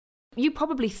You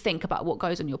probably think about what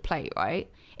goes on your plate,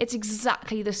 right? It's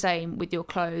exactly the same with your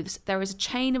clothes. There is a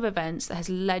chain of events that has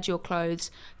led your clothes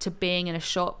to being in a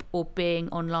shop or being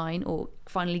online or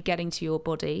finally getting to your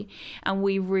body. And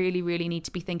we really, really need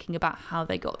to be thinking about how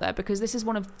they got there, because this is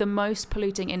one of the most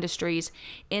polluting industries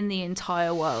in the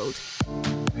entire world.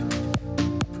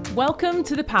 Welcome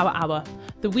to the Power Hour,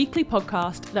 the weekly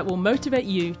podcast that will motivate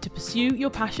you to pursue your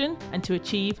passion and to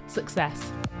achieve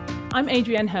success. I'm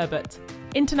Adrienne Herbert,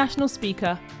 international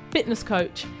speaker, fitness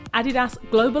coach, Adidas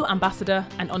Global Ambassador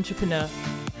and entrepreneur.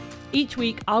 Each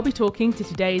week, I'll be talking to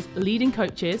today's leading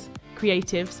coaches,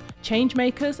 creatives, change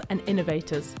makers and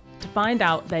innovators to find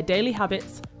out their daily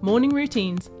habits, morning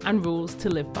routines and rules to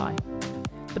live by.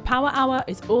 The Power Hour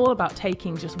is all about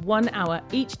taking just 1 hour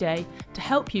each day to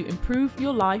help you improve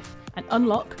your life and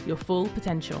unlock your full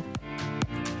potential.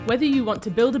 Whether you want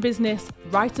to build a business,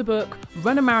 write a book,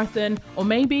 run a marathon, or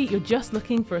maybe you're just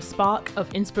looking for a spark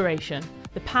of inspiration,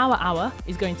 the Power Hour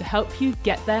is going to help you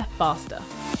get there faster.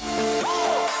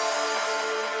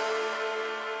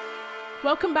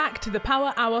 Welcome back to the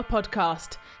Power Hour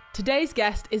podcast. Today's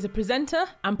guest is a presenter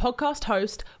and podcast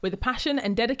host with a passion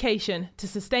and dedication to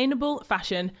sustainable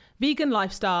fashion, vegan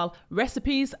lifestyle,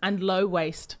 recipes, and low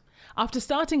waste. After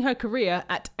starting her career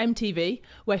at MTV,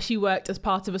 where she worked as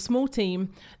part of a small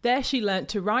team, there she learnt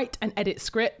to write and edit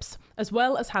scripts, as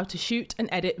well as how to shoot and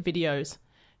edit videos.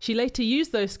 She later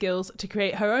used those skills to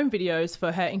create her own videos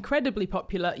for her incredibly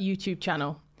popular YouTube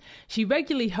channel. She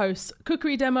regularly hosts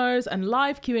cookery demos and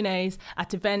live Q&As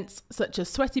at events such as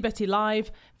Sweaty Betty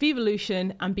Live,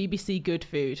 Vivolution and BBC Good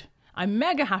Food. I'm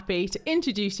mega happy to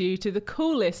introduce you to the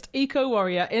coolest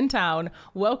eco-warrior in town.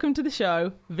 Welcome to the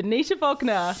show, Venetia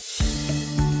Falconer.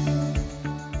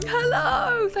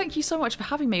 Hello! Thank you so much for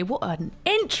having me. What an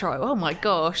intro. Oh my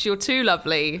gosh, you're too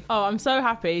lovely. Oh, I'm so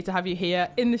happy to have you here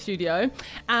in the studio.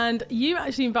 And you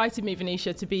actually invited me,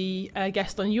 Venetia, to be a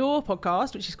guest on your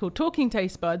podcast, which is called Talking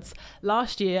Taste Buds,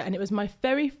 last year. And it was my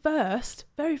very first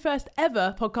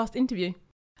ever podcast interview.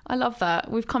 I love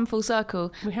that. We've come full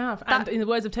circle. We have. And in the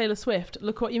words of Taylor Swift,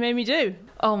 look what you made me do.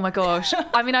 Oh my gosh.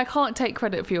 I mean, I can't take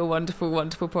credit for your wonderful,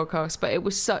 wonderful podcast, but it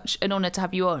was such an honour to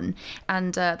have you on.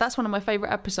 And that's one of my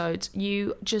favourite episodes.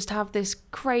 You just have this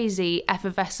crazy,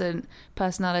 effervescent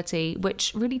personality,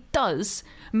 which really does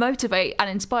motivate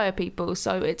and inspire people.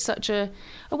 So it's such a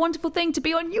wonderful thing to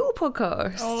be on your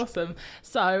podcast. Awesome.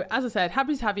 So, as I said,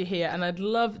 happy to have you here. And I'd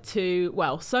love to,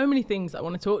 so many things I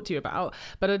want to talk to you about,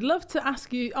 but I'd love to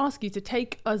ask you to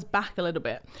take us back a little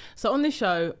bit. So on this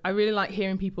show, I really like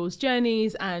hearing people's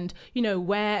journeys and,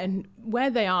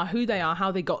 where they are, who they are,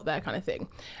 how they got there kind of thing.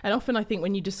 And often I think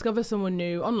when you discover someone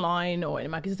new online or in a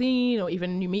magazine or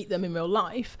even you meet them in real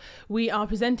life, we are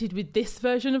presented with this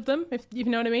version of them, if you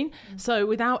know what I mean. So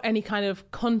without any kind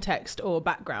of context or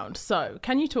background. So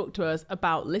can you talk to us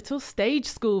about Little Stage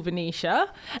School,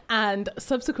 Venetia, and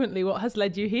subsequently what has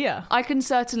led you here? I can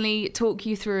certainly talk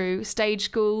you through Stage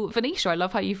School, Venetia. I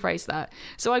love how you phrase that.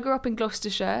 So I grew up in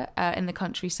Gloucestershire in the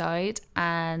countryside,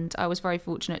 and I was very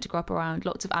fortunate to grow up around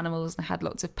lots of animals and had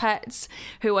lots of pets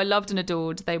who I loved and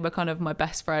adored. They were kind of my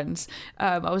best friends.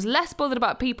 I was less bothered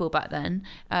about people back then,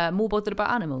 more bothered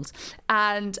about animals.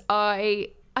 And I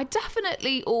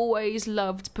definitely always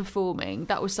loved performing.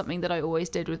 That was something that I always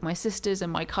did with my sisters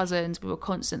and my cousins. We were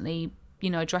constantly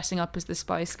dressing up as the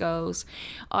Spice Girls.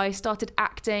 I started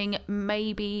acting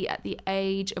maybe at the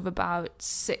age of about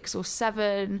 6 or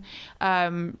 7.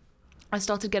 I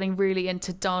started getting really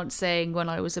into dancing when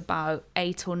I was about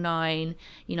 8 or 9,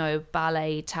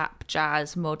 ballet, tap,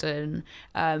 jazz, modern,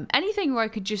 anything where I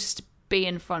could just be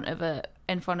in front of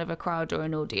a crowd or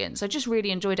an audience. I just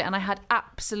really enjoyed it, and I had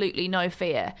absolutely no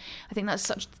fear. I think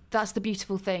that's the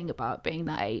beautiful thing about being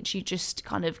that age. You just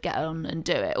kind of get on and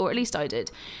do it, or at least I did.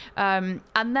 And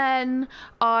then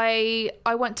I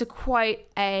went to quite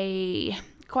a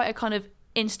kind of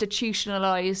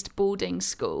institutionalized boarding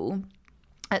school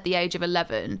at the age of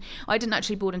 11. I didn't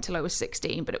actually board until I was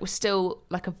 16, but it was still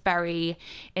like a very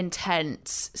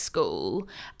intense school.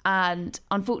 And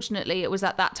unfortunately, it was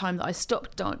at that time that I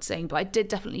stopped dancing, but I did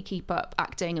definitely keep up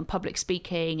acting and public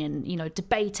speaking and,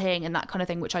 debating and that kind of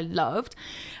thing, which I loved.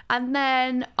 And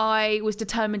then I was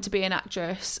determined to be an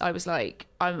actress. I was like,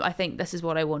 I think this is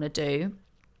what I want to do.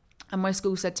 And my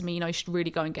school said to me, you should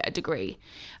really go and get a degree.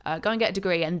 Go and get a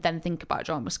degree and then think about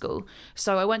drama school.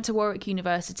 So I went to Warwick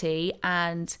University,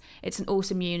 and it's an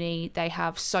awesome uni. They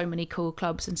have so many cool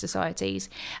clubs and societies.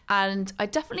 And I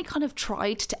definitely kind of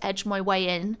tried to edge my way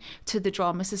in to the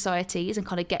drama societies and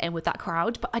kind of get in with that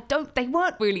crowd. But they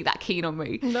weren't really that keen on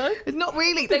me. No? Not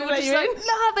really. They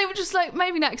were just like,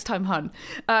 maybe next time, hun.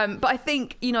 But I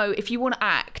think, if you want to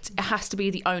act, it has to be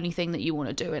the only thing that you want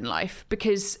to do in life,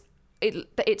 because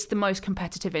it's the most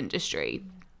competitive industry.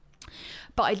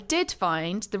 But I did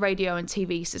find the radio and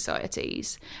TV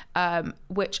societies,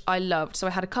 which I loved. So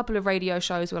I had a couple of radio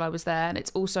shows while I was there, and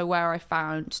it's also where I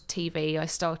found TV. I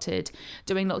started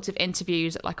doing lots of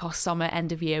interviews at like our summer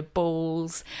end of year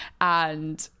balls,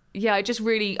 and yeah,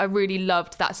 I really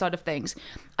loved that side of things.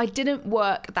 I didn't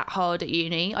work that hard at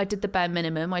uni. I did the bare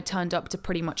minimum. I turned up to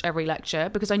pretty much every lecture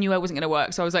because I knew I wasn't going to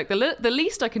work. So I was like, the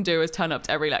least I can do is turn up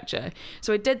to every lecture.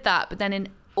 So I did that. But then in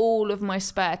all of my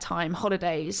spare time,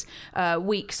 holidays,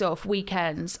 weeks off,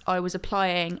 weekends, I was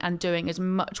applying and doing as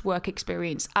much work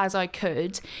experience as I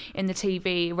could in the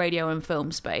TV, radio and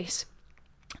film space.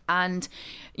 And,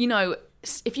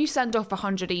 if you send off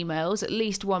 100 emails, at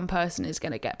least one person is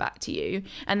going to get back to you.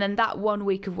 And then that 1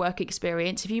 week of work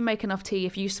experience, if you make enough tea,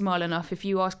 if you smile enough, if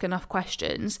you ask enough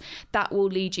questions, that will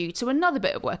lead you to another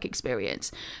bit of work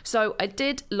experience. So I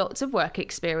did lots of work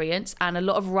experience and a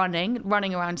lot of running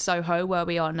around Soho, where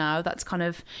we are now. That's kind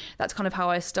of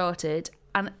how I started.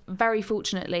 And very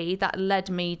fortunately, that led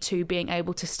me to being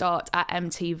able to start at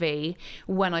MTV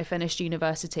when I finished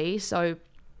university. So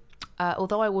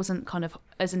although I wasn't kind of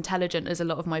as intelligent as a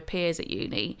lot of my peers at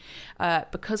uni,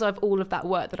 because of all of that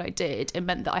work that I did, it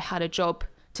meant that I had a job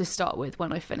to start with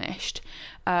when I finished.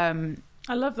 I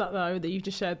love that, though, that you've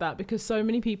just shared that, because so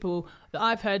many people that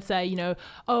I've heard say,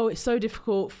 oh, it's so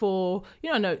difficult for,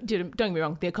 no, don't get me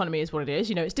wrong, the economy is what it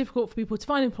is. It's difficult for people to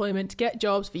find employment, to get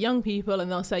jobs for young people.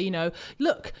 And they'll say,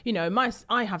 look,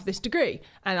 I have this degree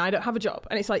and I don't have a job.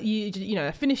 And it's like,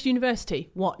 I finished university.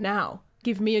 What now?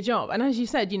 Give me a job. And as you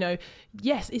said,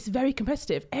 yes, it's very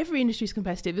competitive. Every industry is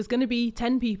competitive. There's going to be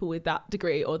 10 people with that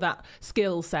degree or that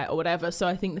skill set or whatever. So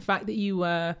I think the fact that you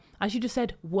were, as you just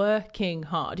said, working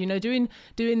hard, doing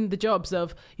the jobs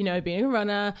of, being a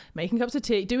runner, making cups of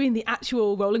tea, doing the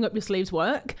actual rolling up your sleeves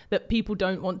work that people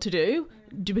don't want to do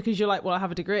because you're like, well, I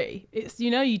have a degree. It's,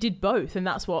 you did both, and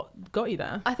that's what got you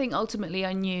there. I think ultimately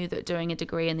I knew that doing a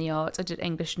degree in the arts, I did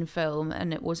English and film,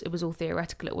 and it was all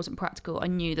theoretical, it wasn't practical. I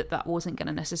knew that wasn't going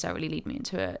to necessarily lead me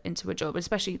into a job,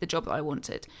 especially the job that I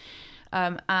wanted.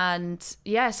 And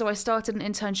yeah, so I started an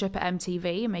internship at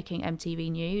MTV, making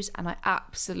MTV news, and I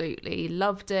absolutely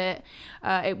loved it.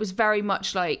 It was very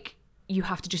much like, you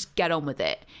have to just get on with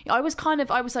it. I was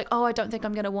like, oh, I don't think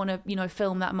I'm going to want to,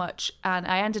 film that much. And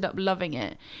I ended up loving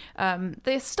it.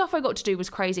 The stuff I got to do was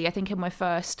crazy. I think in my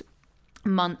first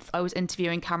month I was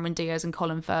interviewing Cameron Diaz and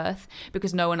Colin Firth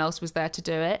because no one else was there to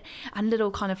do it, and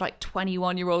little kind of like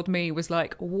 21-year-old me was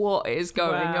like, what is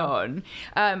going on?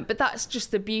 But that's just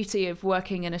the beauty of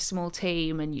working in a small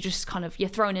team, and you just you're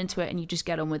thrown into it and you just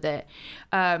get on with it.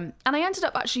 And I ended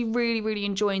up actually really, really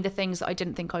enjoying the things that I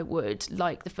didn't think I would,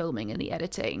 like the filming and the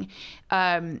editing.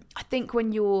 I think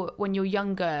when you're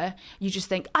younger, you just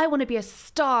think, I want to be a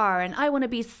star and I want to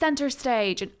be center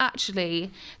stage, and actually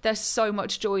there's so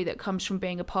much joy that comes from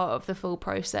being a part of the full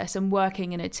process and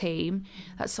working in a team.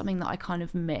 That's something that I kind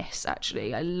of miss,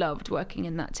 actually. I loved working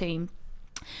in that team.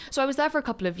 So I was there for a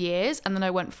couple of years, and then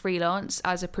I went freelance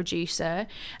as a producer.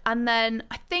 And then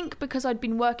I think because I'd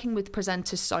been working with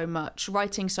presenters so much,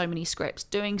 writing so many scripts,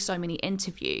 doing so many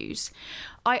interviews,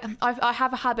 I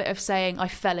have a habit of saying I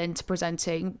fell into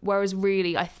presenting, whereas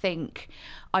really I think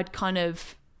I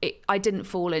didn't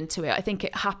fall into it. I think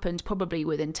it happened probably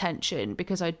with intention,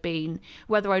 because I'd been,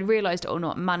 whether I'd realised it or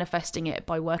not, manifesting it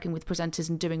by working with presenters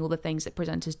and doing all the things that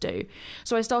presenters do.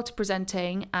 So I started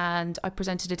presenting, and I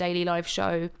presented a daily live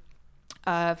show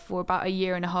for about a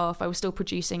year and a half. I was still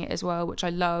producing it as well, which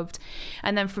I loved.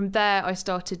 And then from there, I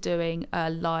started doing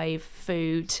live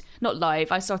food. Not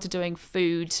live, I started doing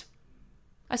food.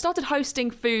 I started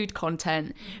hosting food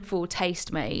content for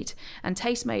Tastemade. And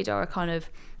Tastemade are a kind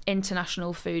of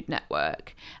international food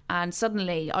network, and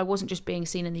suddenly I wasn't just being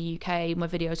seen in the UK, my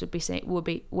videos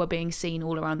were being seen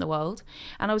all around the world,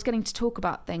 and I was getting to talk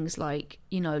about things like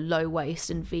low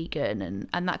waste and vegan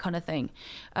and that kind of thing.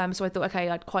 So I thought, okay,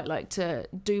 I'd quite like to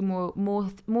do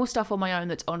more stuff on my own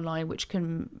that's online, which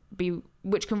can be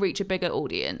which can reach a bigger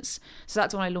audience. So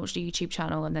that's when I launched a YouTube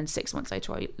channel, and then 6 months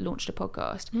later I launched a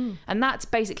podcast. And that's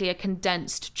basically a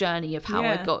condensed journey of how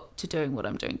I got to doing what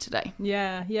I'm doing today.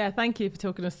 Yeah, thank you for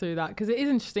talking us through that, because it is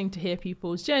interesting to hear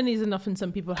people's journeys, and often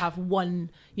some people have one,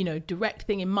 direct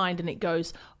thing in mind and it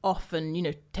goes off and,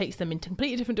 takes them in a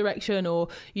completely different direction, or,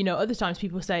 other times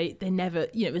people say they never,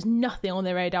 it was nothing on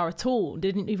their radar at all,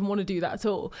 didn't even want to do that at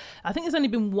all. I think there's only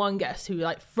been one guest who,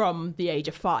 like, from the age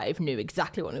of 5 knew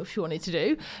exactly what she wanted to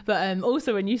do. But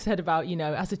also when you said about,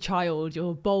 as a child,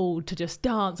 you're bold to just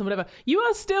dance and whatever, you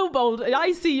are still bold.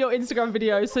 I see your Instagram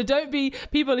videos, so don't be,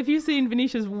 people, if you've seen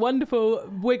Venetia's wonderful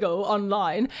wiggle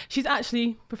online, she's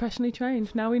actually professionally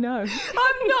trained. Now we know.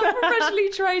 I'm not professionally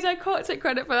trained. I can't take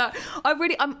credit for that.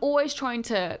 I'm always trying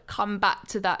to come back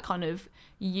to that kind of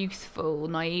youthful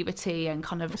naivety and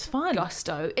kind of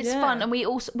gusto. It's fun, and we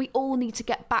all need to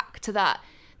get back to that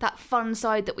fun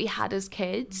side that we had as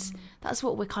kids. That's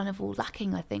what we're kind of all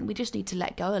lacking, I think. We just need to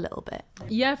let go a little bit.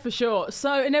 Yeah, for sure.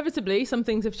 So inevitably, some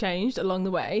things have changed along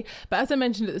the way. But as I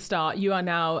mentioned at the start, you are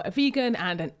now a vegan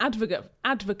and an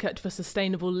advocate for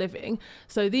sustainable living.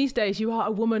 So these days, you are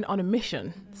a woman on a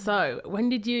mission. So when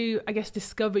did you, I guess,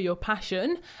 discover your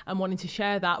passion and wanting to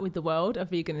share that with the world of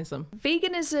veganism?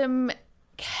 Veganism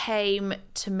came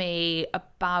to me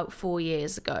about 4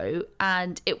 years ago,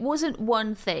 and it wasn't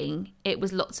one thing, it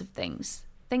was lots of things.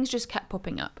 Things just kept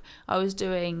popping up. I was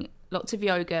doing lots of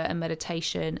yoga and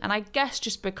meditation, and I guess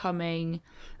just becoming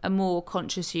a more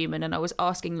conscious human, and I was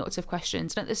asking lots of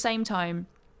questions. And at the same time,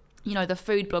 the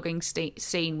food blogging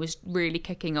scene was really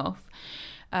kicking off.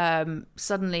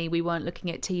 Suddenly we weren't looking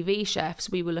at TV chefs,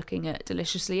 we were looking at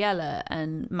Deliciously Ella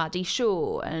and Maddie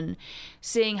Shaw, and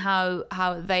seeing how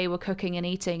they were cooking and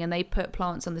eating, and they put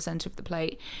plants on the centre of the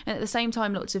plate. And at the same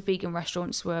time, lots of vegan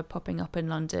restaurants were popping up in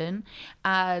London,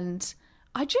 and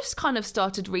I just kind of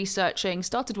started researching,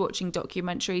 started watching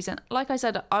documentaries, and like I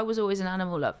said, I was always an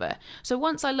animal lover. So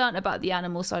once I learnt about the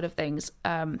animal side of things,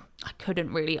 I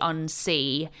couldn't really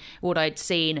unsee what I'd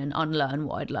seen and unlearn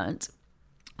what I'd learnt.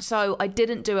 So I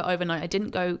didn't do it overnight. I didn't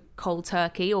go cold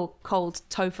turkey, or cold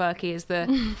tofurkey as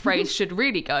the phrase should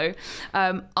really go.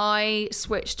 I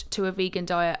switched to a vegan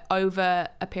diet over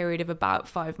a period of about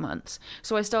 5 months.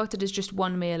 So I started as just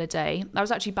one meal a day. I was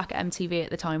actually back at MTV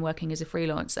at the time working as a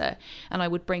freelancer, and I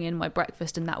would bring in my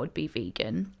breakfast and that would be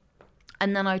vegan.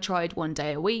 And then I tried 1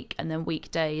 day a week, and then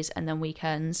weekdays, and then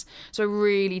weekends. So I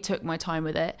really took my time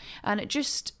with it, and it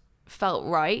just felt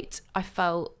right. I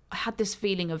had this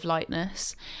feeling of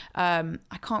lightness. I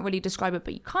can't really describe it,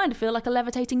 but you kind of feel like a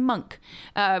levitating monk.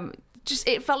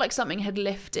 It felt like something had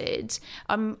lifted.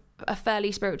 I'm a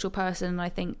fairly spiritual person, and I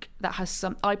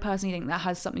personally think that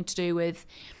has something to do with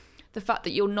the fact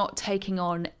that you're not taking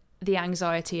on the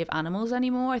anxiety of animals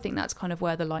anymore. I think that's kind of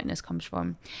where the lightness comes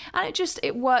from. And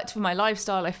it worked for my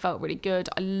lifestyle. I felt really good.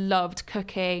 I loved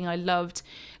cooking. I loved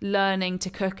learning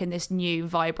to cook in this new,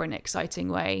 vibrant, exciting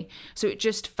way. So it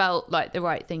just felt like the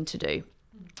right thing to do.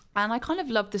 And I kind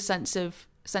of loved the sense of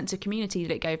community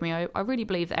that it gave me. I really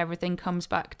believe that everything comes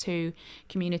back to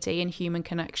community and human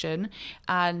connection.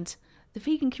 And the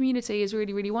vegan community is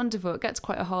really, really wonderful. It gets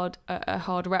quite a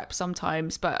hard rep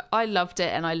sometimes, but I loved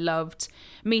it, and I loved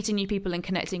meeting new people and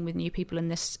connecting with new people in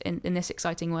this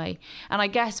exciting way. And I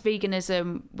guess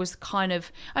veganism was kind of,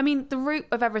 the root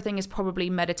of everything is probably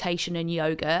meditation and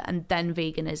yoga, and then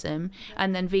veganism.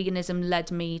 And then veganism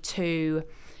led me to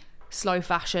slow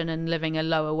fashion and living a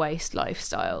lower waste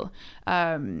lifestyle.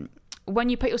 When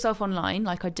you put yourself online,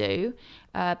 like I do,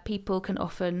 people can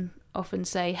often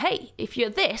say, hey, if you're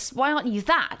this, why aren't you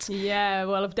that? Yeah,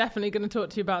 well, I'm definitely going to talk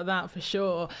to you about that for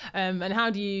sure. And how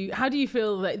do you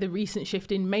feel that the recent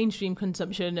shift in mainstream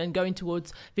consumption and going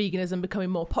towards veganism becoming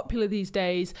more popular these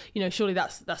days, surely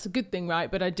that's a good thing,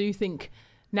 right? But I do think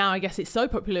now, I guess it's so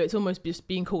popular, it's almost just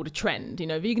being called a trend.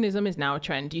 Veganism is now a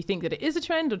trend. Do you think that it is a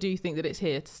trend, or do you think that it's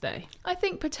here to stay? I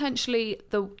think potentially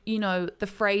the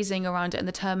phrasing around it and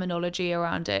the terminology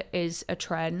around it is a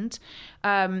trend.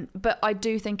 But I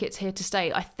do think it's here to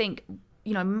stay. I think,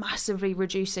 massively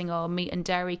reducing our meat and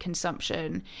dairy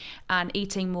consumption and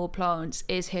eating more plants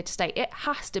is here to stay. It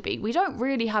has to be. We don't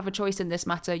really have a choice in this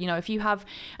matter. If you have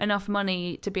enough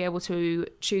money to be able to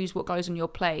choose what goes on your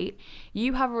plate,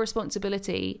 you have a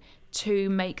responsibility to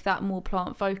make that more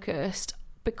plant focused.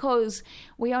 because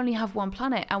we only have one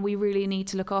planet and we really need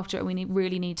to look after it, and we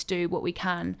really need to do what we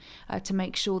can to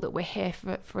make sure that we're here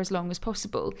for as long as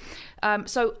possible.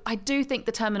 So I do think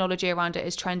the terminology around it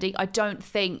is trendy. I don't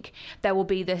think there will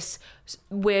be this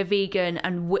we're vegan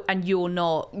and you're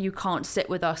not, you can't sit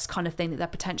with us kind of thing that there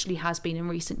potentially has been in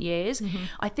recent years.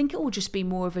 I think it will just be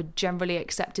more of a generally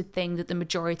accepted thing that the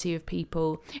majority of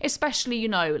people, especially, you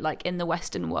know, like in the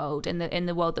Western world, in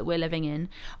the world that we're living in,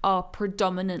 are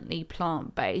predominantly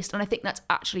plant-based. And I think that's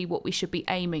actually what we should be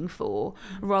aiming for,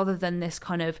 rather than this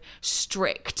kind of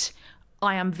strict,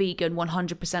 I am vegan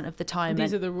 100% of the time.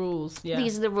 These are the rules. Yeah.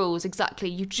 These are the rules, exactly.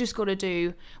 You just got to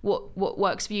do what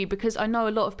works for you, because I know a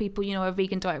lot of people, you know, a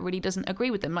vegan diet really doesn't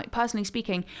agree with them. Like, personally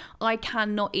speaking, I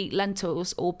cannot eat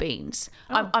lentils or beans.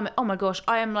 I'm oh my gosh,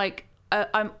 I am like,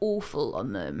 I'm awful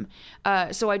on them.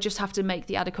 So I just have to make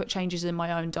the adequate changes in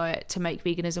my own diet to make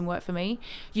veganism work for me.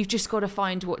 You've just got to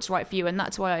find what's right for you. And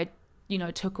that's why I, you know,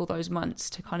 took all those months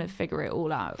to kind of figure it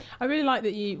all out. I really like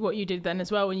that what you did then as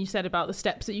well, when you said about the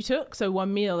steps that you took. So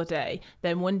 1 meal a day,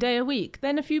 then 1 day a week,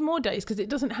 then a few more days, because it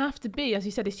doesn't have to be, as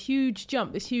you said, this huge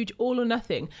jump, this huge all or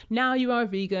nothing. Now you are a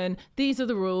vegan, these are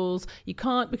the rules. You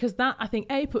can't, because that, I think,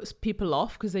 puts people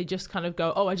off, because they just kind of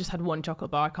go, oh, I just had 1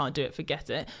 chocolate bar, I can't do it, forget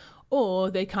it.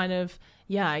 Or they kind of,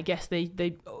 I guess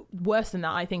they worse than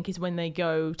that, I think, is when they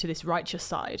go to this righteous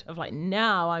side of like,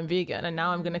 now I'm vegan and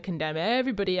now I'm going to condemn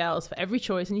everybody else for every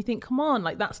choice. And you think, come on,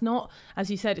 like, that's not, as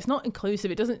you said, it's not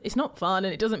inclusive. It's not fun,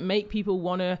 and it doesn't make people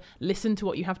want to listen to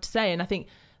what you have to say. And I think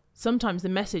sometimes the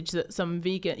message that some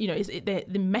vegan, you know,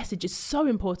 the message is so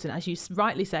important, as you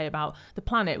rightly say, about the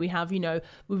planet. We have, you know,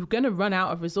 we're going to run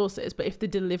out of resources, but if the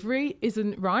delivery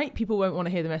isn't right, people won't want to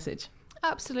hear the message.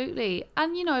 Absolutely.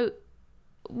 And, you know,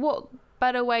 what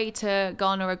better way to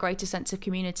garner a greater sense of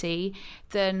community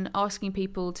than asking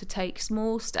people to take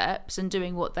small steps and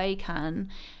doing what they can?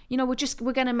 You know,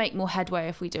 we're going to make more headway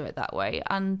if we do it that way.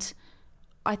 And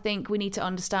I think we need to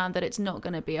understand that it's not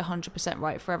going to be 100%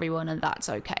 right for everyone, and that's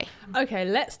okay. Okay,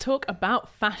 let's talk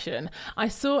about fashion. I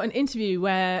saw an interview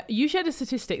where you shared a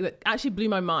statistic that actually blew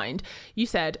my mind. You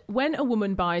said, when a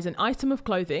woman buys an item of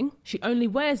clothing, she only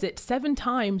wears it 7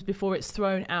 times before it's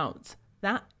thrown out.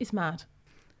 That is mad.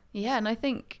 Yeah, and I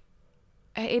think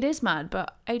it is mad,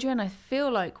 but Adrienne, I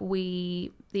feel like the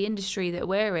industry that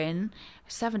we're in,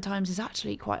 7 times is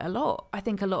actually quite a lot. I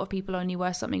think a lot of people only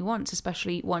wear something once,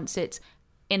 especially once it's,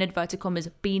 in inverted commas,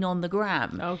 been on the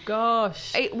gram. Oh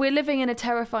gosh. We're living in a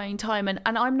terrifying time, and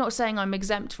I'm not saying I'm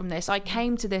exempt from this. I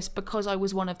came to this because I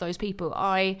was one of those people.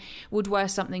 I would wear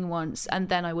something once and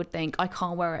then I would think, I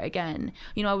can't wear it again.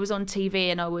 You know, I was on TV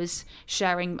and I was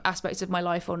sharing aspects of my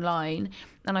life online,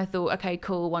 and I thought, okay,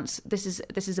 cool, once this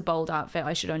is a bold outfit,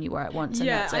 I should only wear it once, and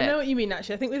that's it. I know what you mean,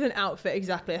 actually. I think with an outfit,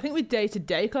 exactly. I think with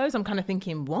day-to-day clothes, I'm kind of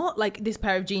thinking, what? Like, this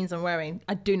pair of jeans I'm wearing,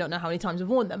 I do not know how many times I've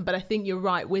worn them, but I think you're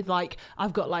right with, like,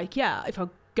 I've got, like, if I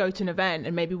go to an event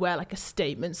and maybe wear like a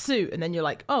statement suit, and then you're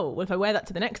like, oh, well, if I wear that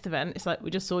to the next event, it's like, we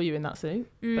just saw you in that suit.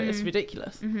 But it's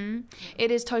ridiculous. Mm-hmm.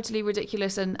 It is totally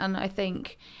ridiculous, and I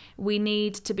think we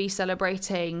need to be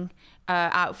celebrating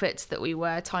outfits that we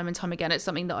wear time and time again. It's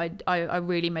something that I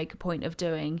really make a point of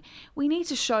doing. We need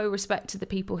to show respect to the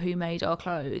people who made our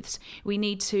clothes. We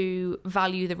need to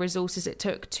value the resources it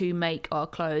took to make our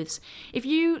clothes. If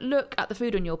you look at the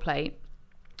food on your plate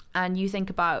and you think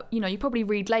about, you know, you probably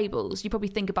read labels, you probably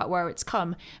think about where it's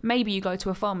come. Maybe you go to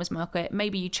a farmer's market,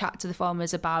 maybe you chat to the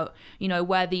farmers about, you know,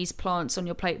 where these plants on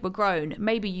your plate were grown.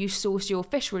 Maybe you source your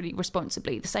fish really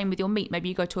responsibly. The same with your meat. Maybe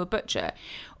you go to a butcher,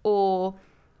 or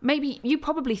maybe you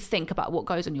probably think about what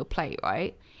goes on your plate,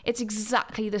 right? It's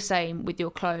exactly the same with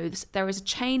your clothes. There is a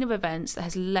chain of events that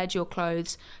has led your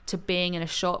clothes to being in a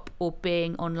shop or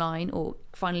being online or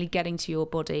finally getting to your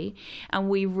body. And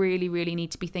we really, really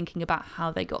need to be thinking about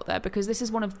how they got there, because this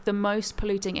is one of the most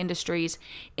polluting industries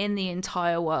in the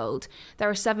entire world. There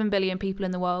are 7 billion people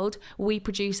in the world. We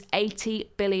produce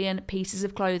 80 billion pieces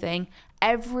of clothing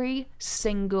every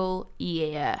single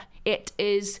year. It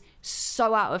is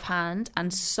so out of hand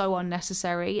and so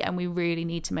unnecessary, and we really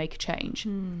need to make a change.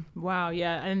 Wow,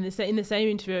 yeah. And in the same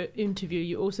interview,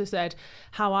 you also said,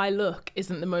 how I look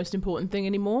isn't the most important thing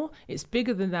anymore. It's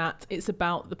bigger than that. It's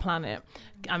about the planet.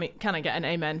 I mean, can I get an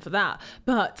amen for that?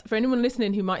 But for anyone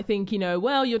listening who might think, you know,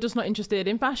 well, you're just not interested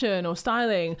in fashion or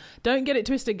styling, don't get it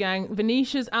twisted, gang.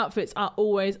 Venetia's outfits are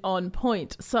always on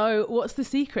point. So what's the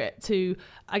secret to,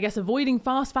 I guess, avoiding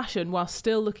fast fashion while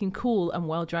still looking cool and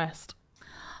well dressed?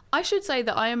 I should say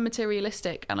that I am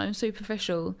materialistic and I'm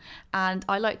superficial and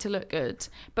I like to look good,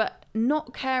 but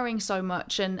not caring so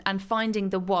much and finding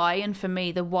the why. And for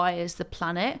me, the why is the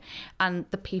planet and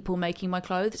the people making my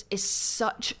clothes is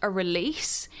such a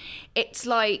release. It's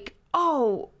like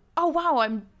oh wow,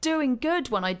 I'm doing good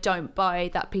when I don't buy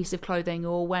that piece of clothing,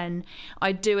 or when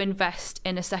I do invest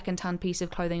in a second-hand piece of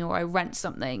clothing, or I rent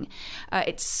something.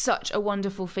 It's such a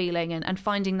wonderful feeling, and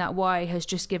finding that why has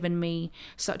just given me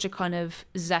such a kind of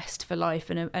zest for life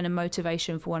and a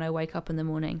motivation for when I wake up in the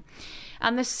morning.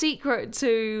 And the secret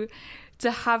to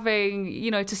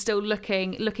having, to still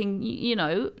looking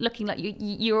like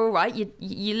you're all right,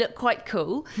 you look quite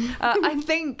cool. I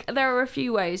think there are a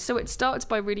few ways. So it starts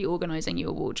by really organizing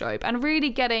your wardrobe and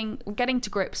really getting to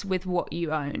grips with what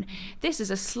you own. This is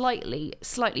a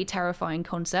slightly terrifying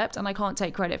concept, and I can't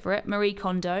take credit for it. Marie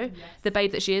Kondo, yes, the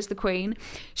babe that she is, the queen,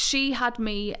 she had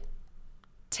me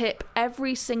tip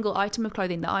every single item of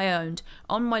clothing that I owned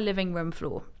on my living room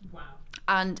floor. Wow.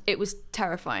 And it was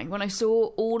terrifying. When I saw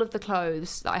all of the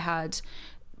clothes that I had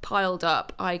piled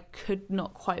up, I could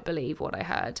not quite believe what I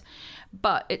had.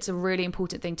 But it's a really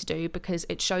important thing to do, because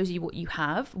it shows you what you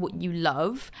have, what you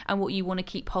love, and what you want to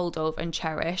keep hold of and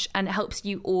cherish, and it helps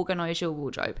you organise your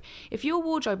wardrobe. If your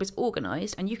wardrobe is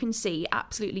organised and you can see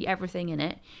absolutely everything in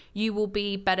it, you will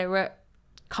be better at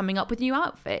coming up with new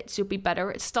outfits. You'll be better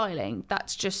at styling.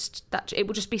 It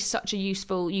will just be such a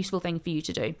useful thing for you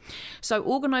to do. So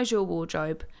organize your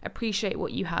wardrobe, appreciate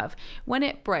what you have. When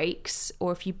it breaks,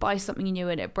 or if you buy something new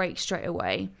and it breaks straight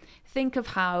away, think of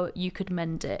how you could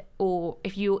mend it. Or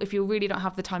if you really don't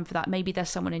have the time for that, maybe there's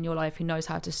someone in your life who knows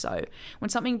how to sew. When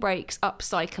something breaks,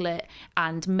 upcycle it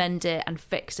and mend it and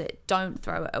fix it. Don't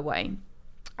throw it away.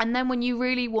 And then when you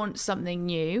really want something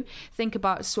new, think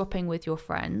about swapping with your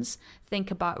friends.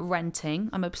 Think about renting.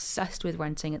 I'm obsessed with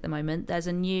renting at the moment. There's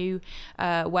a new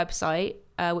website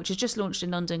which has just launched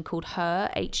in London called Hurr,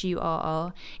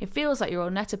 Hurr. It feels like you're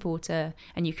on Net-a-Porter,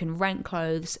 and you can rent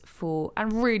clothes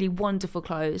and really wonderful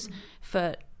clothes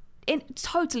for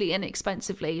totally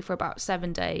inexpensively for about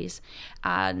 7 days.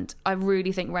 And I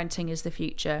really think renting is the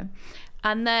future.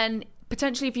 And then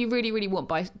potentially, if you really want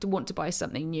to buy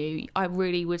something new, I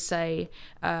really would say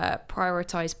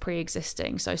prioritize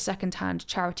pre-existing. So secondhand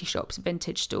charity shops,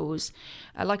 vintage stores.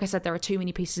 Like I said, there are too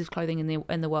many pieces of clothing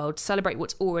in the world. Celebrate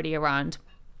what's already around.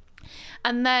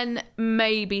 And then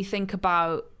maybe think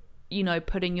about,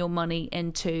 putting your money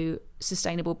into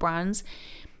sustainable brands.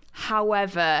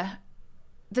 However,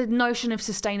 the notion of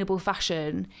sustainable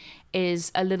fashion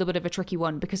is a little bit of a tricky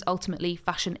one, because ultimately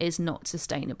fashion is not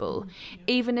sustainable.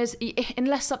 Yeah.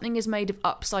 Unless something is made of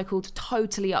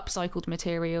totally upcycled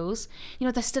materials,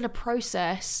 there's still a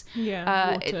process.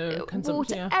 Yeah, water,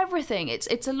 consumption, everything.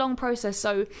 It's a long process.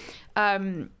 So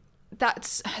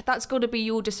that's got to be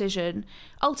your decision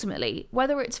ultimately,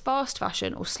 whether it's fast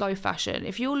fashion or slow fashion.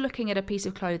 If you're looking at a piece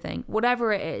of clothing,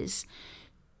 whatever it is,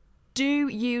 do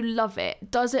you love it?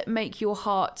 Does it make your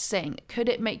heart sing? Could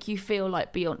it make you feel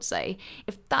like Beyonce?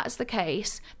 If that's the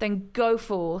case, then go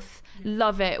forth,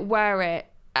 love it, wear it,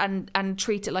 and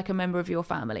treat it like a member of your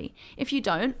family. If you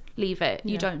don't, leave it.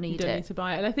 You don't need it. You don't need to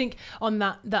buy it. And I think on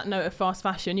that note of fast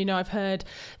fashion, I've heard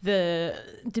the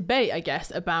debate, I guess,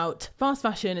 about fast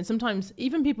fashion, and sometimes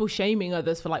even people shaming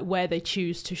others for like where they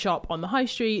choose to shop on the high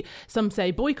street. Some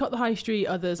say boycott the high street.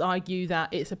 Others argue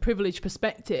that it's a privileged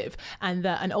perspective and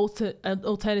that an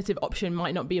alternative option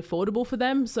might not be affordable for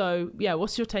them. So yeah,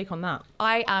 what's your take on that?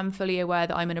 I am fully aware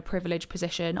that I'm in a privileged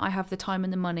position. I have the time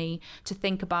and the money to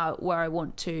think about where I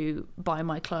want to buy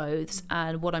my clothes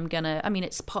and what I'm gonna. I mean,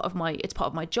 it's part of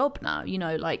my job now.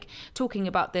 Like talking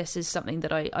about this is something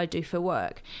that I do for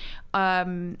work,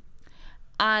 and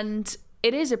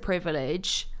it is a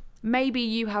privilege. Maybe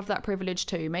you have that privilege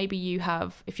too. Maybe you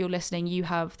have, if you're listening, you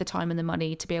have the time and the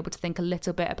money to be able to think a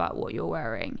little bit about what you're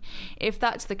wearing. If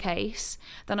that's the case,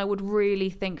 then I would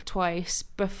really think twice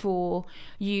before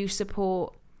you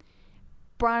support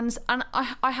brands. And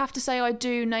I have to say, I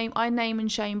name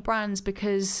and shame brands,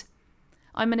 because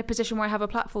I'm in a position where I have a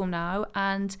platform now,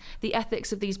 and the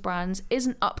ethics of these brands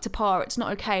isn't up to par. It's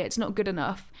not okay. It's not good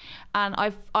enough. And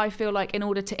I feel like in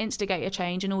order to instigate a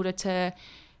change, in order to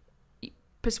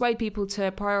persuade people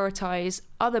to prioritize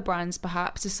other brands,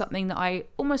 perhaps, is something that I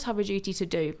almost have a duty to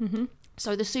do. Mm-hmm.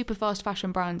 So the super fast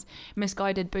fashion brands,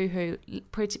 Missguided, Boohoo,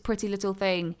 Pretty Little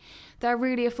Thing, they're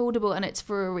really affordable, and it's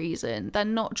for a reason. They're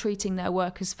not treating their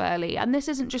workers fairly. And this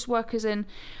isn't just workers in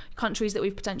countries that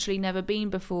we've potentially never been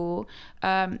to before.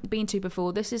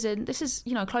 This is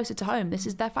closer to home.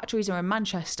 Their factories are in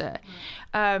Manchester.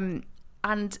 And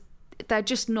they're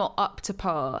just not up to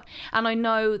par. And I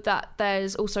know that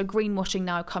there's also greenwashing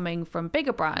now coming from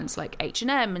bigger brands like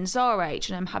H&M and Zara.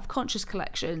 H&M have conscious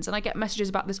collections, and I get messages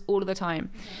about this all of the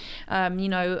time.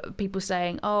 People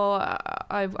saying,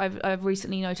 I've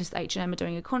recently noticed that H&M are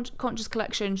doing a conscious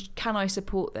collection. Can I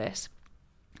support this?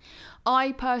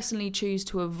 I personally choose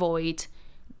to avoid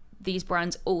these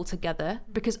brands all together,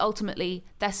 because ultimately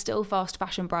they're still fast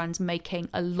fashion brands making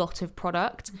a lot of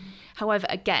product. However,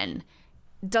 again,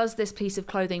 does this piece of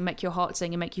clothing make your heart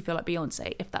sing and make you feel like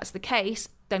Beyonce? If that's the case,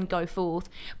 then go forth,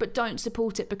 but don't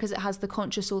support it because it has the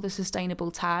conscious or the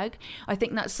sustainable tag. I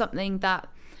think that's something that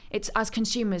it's, as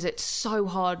consumers, it's so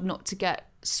hard not to get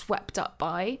swept up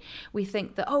by. We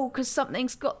think that, oh, because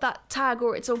something's got that tag,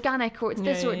 or it's organic, or it's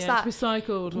this, or it's that, it's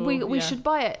recycled, or, we should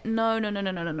buy it. No.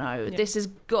 Yeah. This has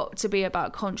got to be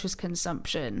about conscious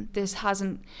consumption. This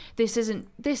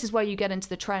is where you get into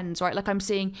the trends, right? Like, I'm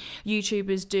seeing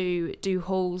YouTubers do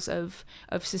hauls of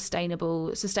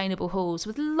sustainable hauls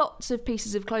with lots of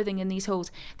pieces of clothing in these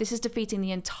hauls. This is defeating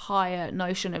the entire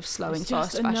notion of slowing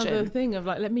fast fashion. Another thing of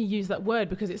like, let me use that word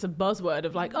because it's a buzzword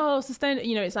of like, oh, sustainable,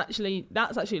 it's actually,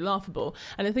 that's actually laughable.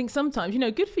 And I think sometimes,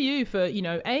 good for you for,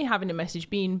 having a message,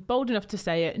 being bold enough to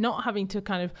say it, not having to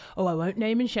kind of, oh, I won't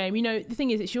name and shame. The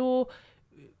thing is, it's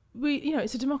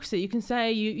it's a democracy. You can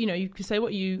say, you can say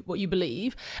what you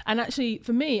believe. And actually,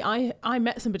 for me, I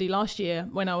met somebody last year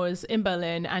when I was in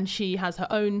Berlin, and she has her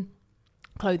own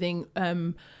clothing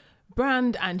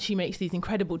brand, and she makes these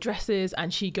incredible dresses,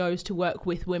 and she goes to work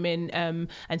with women and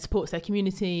supports their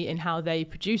community in how they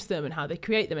produce them and how they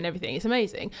create them and everything. It's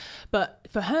amazing. But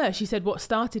for her, she said what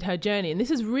started her journey, and this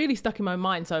is really stuck in my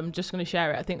mind, so I'm just going to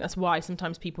share it. I think that's why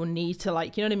sometimes people need to,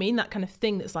 like, you know what I mean, that kind of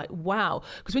thing that's like, wow.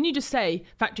 Because when you just say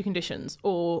factory conditions,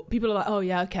 or people are like, oh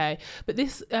yeah, okay, but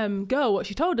this girl, what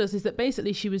she told us is that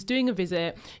basically she was doing a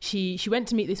visit, she went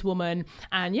to meet this woman,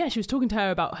 and she was talking to her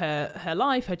about her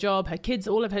life, her job, her kids.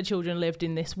 All of her children lived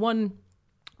in this one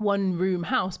room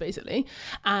house basically,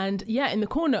 and in the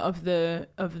corner of the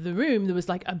room there was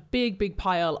like a big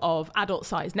pile of adult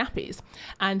sized nappies.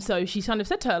 And so she kind of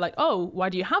said to her, like, oh, why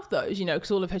do you have those, because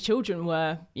all of her children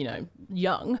were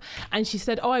young. And she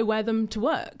said, oh, I wear them to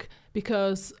work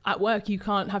because at work you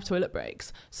can't have toilet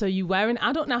breaks, so you wear an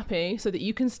adult nappy so that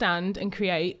you can stand and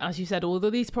create, as you said, all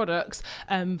of these products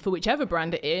for whichever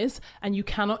brand it is, and you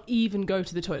cannot even go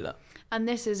to the toilet. And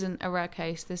this isn't a rare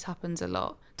case. This happens a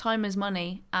lot. Time is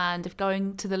money, and if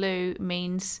going to the loo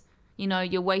means,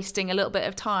 you're wasting a little bit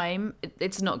of time,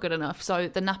 it's not good enough. So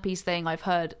the nappies thing, I've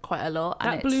heard quite a lot.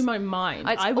 And that blew my mind.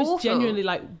 I was awful. Genuinely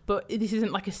like, but this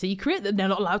isn't like a secret that they're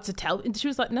not allowed to tell. And she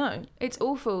was like, no. It's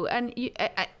awful. And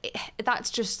that's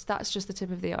just the tip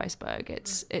of the iceberg.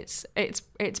 It's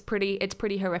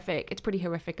pretty horrific. It's pretty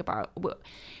horrific about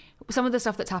some of the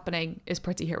stuff that's happening is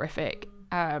pretty horrific.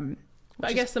 But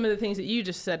I guess some of the things that you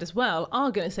just said as well are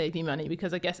going to save you money,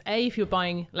 because I guess, if you're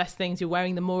buying less things, you're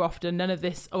wearing them more often. None of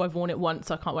this, oh, I've worn it once,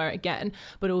 so I can't wear it again.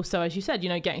 But also, as you said,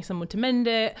 getting someone to mend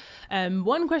it.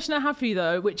 One question I have for you,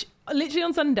 though, which literally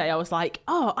on Sunday I was like,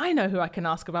 oh, I know who I can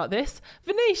ask about this.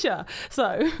 Venetia.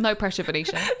 So no pressure,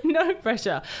 Venetia. No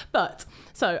pressure. But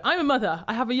so I'm a mother.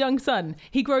 I have a young son.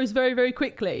 He grows very, very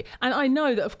quickly. And I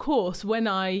know that, of course, when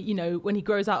when he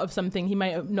grows out of something, he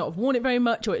may not have worn it very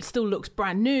much, or it still looks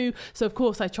brand new. So of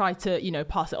course I try to,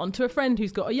 pass it on to a friend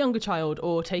who's got a younger child,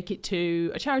 or take it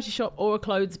to a charity shop or a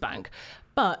clothes bank.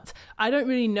 But I don't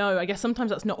really know. I guess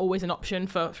sometimes that's not always an option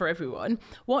for everyone.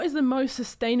 What is the most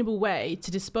sustainable way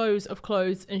to dispose of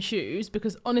clothes and shoes?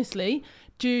 Because honestly,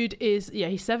 Jude is,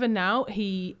 he's 7 now.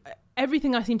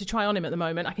 Everything I seem to try on him at the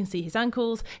moment, I can see his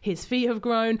ankles, his feet have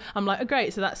grown. I'm like, oh,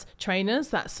 great. So that's trainers,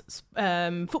 that's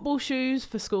football shoes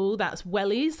for school, that's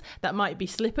wellies, that might be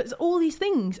slippers, all these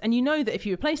things. And you know that if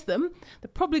you replace them,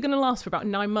 they're probably going to last for about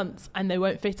 9 months and they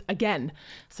won't fit again.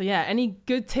 So any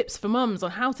good tips for mums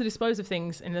on how to dispose of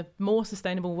things in a more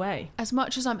sustainable way? As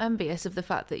much as I'm envious of the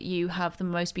fact that you have the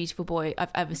most beautiful boy I've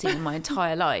ever seen in my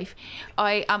entire life,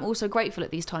 I am also grateful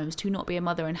at these times to not be a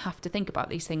mother and have to think about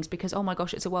these things, because, oh my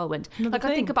gosh, it's a whirlwind. I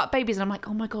think about babies and I'm like,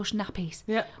 oh my gosh, nappies.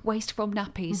 Yeah. Waste from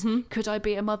nappies. Mm-hmm. Could I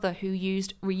be a mother who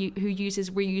uses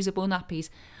reusable nappies?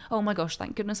 Oh my gosh,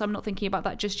 thank goodness I'm not thinking about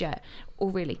that just yet. Or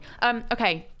really.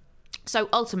 Okay. So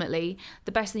ultimately,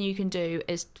 the best thing you can do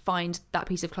is find that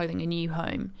piece of clothing a new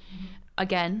home. Mm-hmm.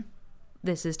 Again,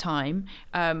 this is time.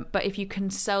 But if you can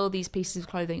sell these pieces of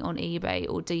clothing on eBay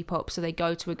or Depop so they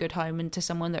go to a good home and to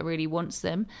someone that really wants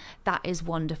them, that is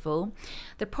wonderful.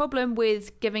 The problem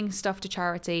with giving stuff to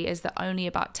charity is that only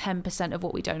about 10% of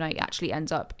what we donate actually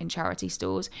ends up in charity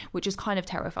stores, which is kind of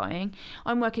terrifying.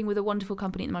 I'm working with a wonderful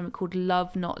company at the moment called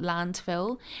Love Not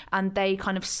Landfill, and they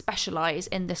kind of specialise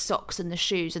in the socks and the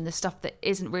shoes and the stuff that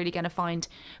isn't really going to find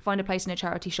a place in a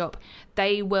charity shop.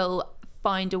 They will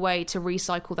find a way to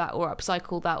recycle that or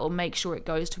upcycle that or make sure it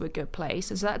goes to a good place.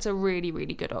 And so that's a really,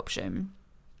 really good option.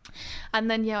 And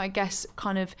then, I guess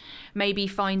kind of maybe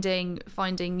finding,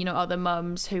 other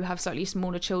mums who have slightly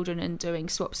smaller children and doing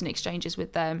swaps and exchanges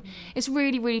with them. It's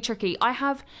really, really tricky. I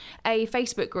have a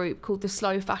Facebook group called the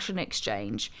Slow Fashion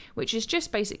Exchange, which is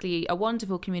just basically a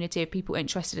wonderful community of people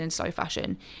interested in slow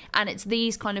fashion. And it's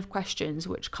these kind of questions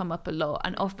which come up a lot.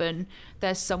 And often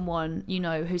there's someone,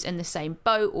 who's in the same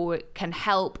boat or can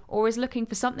help or is looking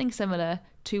for something similar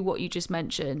to what you just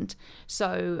mentioned.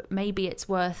 So maybe it's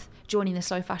worth joining the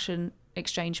Slow Fashion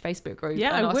Exchange Facebook group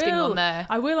and asking on there.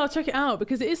 I'll check it out,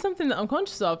 because it is something that I'm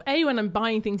conscious of, when I'm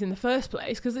buying things in the first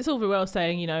place, because it's all very well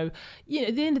saying, at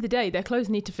the end of the day, their clothes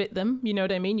need to fit them, you know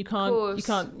what I mean? You can't,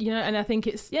 and I think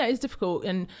it's difficult.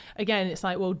 And again, it's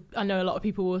like, well, I know a lot of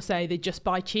people will say they just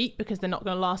buy cheap because they're not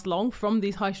going to last long from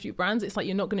these high street brands. It's like,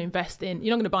 you're not going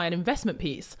to buy an investment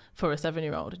piece for a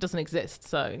 7-year-old. It doesn't exist.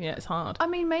 So it's hard. I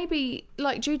mean, maybe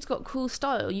like Jude's got cool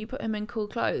style, you put him in cool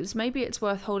clothes, maybe it's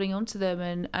worth holding on to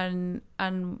them and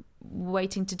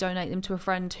waiting to donate them to a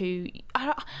friend who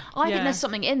I think there's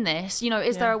something in this,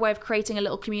 is there a way of creating a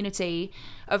little community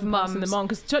of mums them on?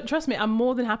 Because trust me, I'm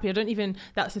more than happy.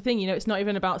 That's the thing, it's not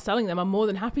even about selling them. I'm more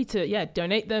than happy to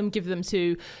donate them, give them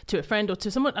to a friend or to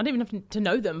someone. I don't even have to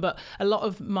know them, but a lot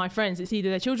of my friends, it's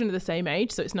either their children are the same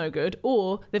age, so it's no good,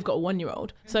 or they've got a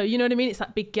 1-year-old, so you know what I mean, it's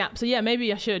that big gap. So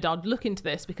maybe I'd look into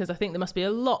this, because I think there must be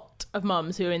a lot of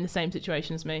mums who are in the same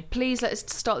situation as me. Please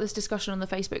let's start this discussion on the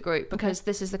Facebook group, because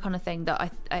this is the kind of thing that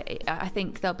I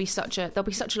think there'll be such a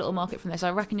little market from this.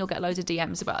 I reckon you'll get loads of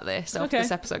DMs about this after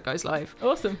this episode goes live.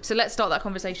 Awesome. So let's start that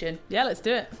conversation. Yeah, let's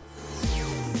do it.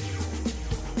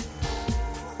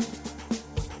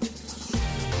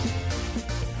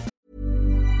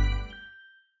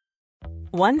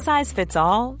 One size fits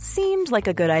all seemed like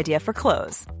a good idea for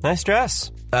clothes. Nice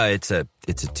dress. It's a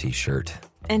t-shirt.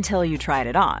 Until you tried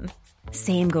it on.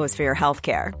 Same goes for your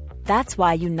healthcare. That's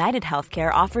why United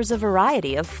Healthcare offers a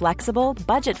variety of flexible,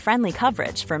 budget-friendly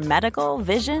coverage for medical,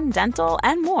 vision, dental,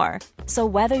 and more. So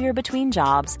whether you're between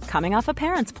jobs, coming off a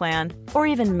parent's plan, or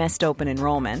even missed open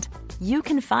enrollment, you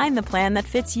can find the plan that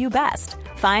fits you best.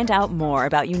 Find out more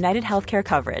about United Healthcare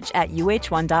coverage at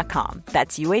uh1.com.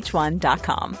 That's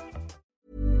uh1.com.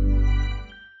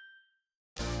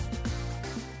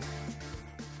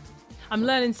 I'm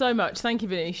learning so much. Thank you,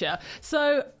 Venetia.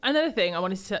 So another thing I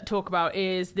wanted to talk about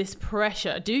is this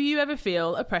pressure. Do you ever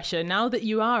feel a pressure now that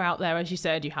you are out there? As you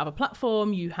said, you have a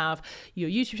platform, you have your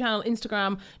YouTube channel,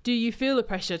 Instagram. Do you feel a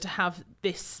pressure to have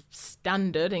this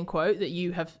standard, in quote, that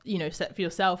you have, set for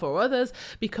yourself or others?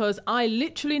 Because I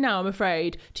literally now am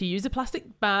afraid to use a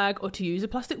plastic bag or to use a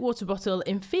plastic water bottle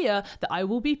in fear that I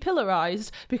will be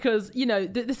pillarized, because,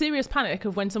 the serious panic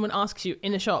of when someone asks you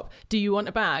in a shop, do you want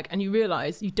a bag? And you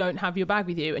realize you don't have your bag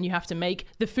with you and you have to make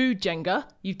the food Jenga.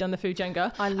 You've done the food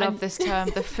Jenga. I love this term,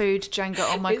 the food Jenga.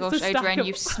 Oh my gosh, Adrienne,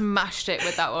 you've smashed it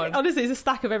with that one. Honestly, it's a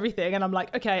stack of everything. And I'm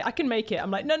like, okay, I can make it.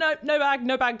 I'm like, no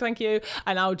bag, thank you.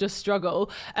 And I'll just struggle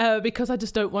because I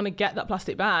just don't want to get that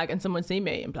plastic bag and someone see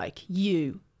me and be like,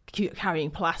 you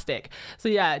carrying plastic. So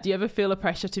do you ever feel a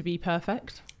pressure to be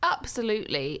perfect?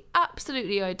 Absolutely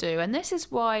I do, and this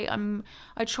is why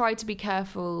I try to be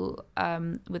careful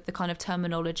with the kind of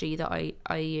terminology that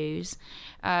I use.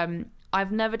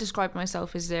 I've never described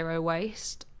myself as zero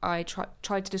waste. I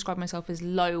tried to describe myself as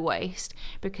low waste,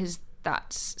 because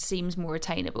that seems more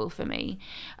attainable for me.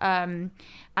 And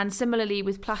similarly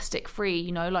with plastic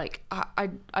free,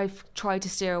 I've tried to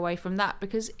steer away from that,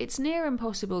 because it's near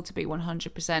impossible to be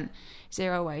 100%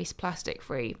 zero waste plastic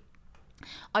free.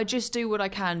 I just do what I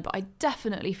can, but I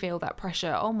definitely feel that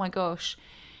pressure. Oh my gosh.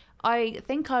 I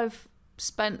think I've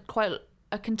spent quite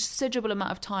a considerable amount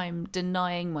of time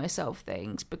denying myself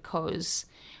things because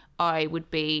I would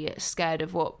be scared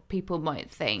of what people might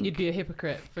think. You'd be a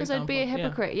hypocrite, for example. Because I'd be a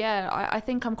hypocrite, I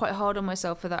think I'm quite hard on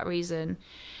myself for that reason.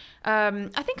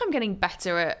 I think I'm getting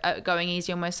better at going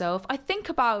easy on myself. I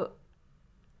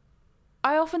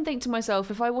often think to myself,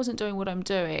 if I wasn't doing what I'm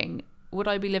doing, would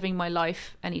I be living my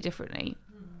life any differently?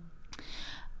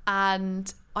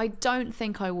 And I don't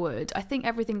think I would. I think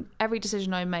every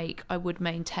decision I make, I would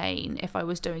maintain if I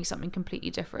was doing something completely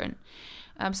different.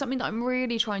 Something that I'm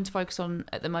really trying to focus on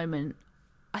at the moment.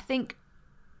 I think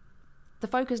the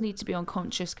focus needs to be on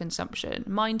conscious consumption,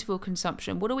 mindful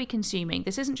consumption. What are we consuming?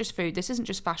 This isn't just food. This isn't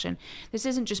just fashion. This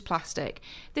isn't just plastic.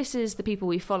 This is the people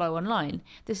we follow online.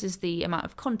 This is the amount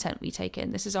of content we take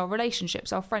in. This is our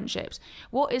relationships, our friendships.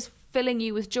 What is filling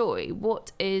you with joy?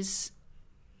 What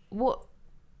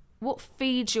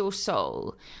feeds your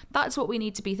soul? That's what we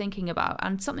need to be thinking about.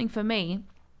 And something for me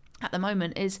at the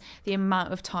moment is the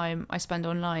amount of time I spend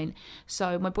online.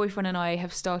 So my boyfriend and I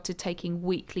have started taking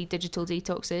weekly digital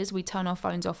detoxes. We turn our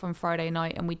phones off on Friday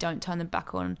night and we don't turn them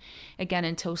back on again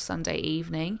until Sunday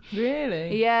evening.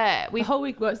 Really? Yeah. The whole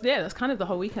week, well, yeah, that's kind of the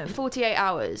whole weekend. 48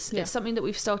 hours. Yeah. It's something that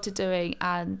we've started doing,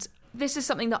 and this is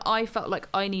something that I felt like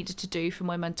I needed to do for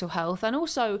my mental health. And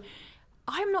also,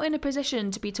 I'm not in a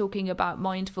position to be talking about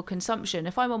mindful consumption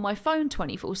if I'm on my phone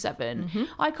 24/7.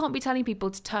 I can't be telling people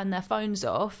to turn their phones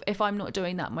off if I'm not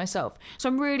doing that myself. So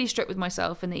I'm really strict with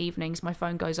myself in the evenings. My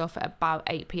phone goes off at about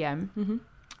 8 p.m.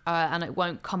 And it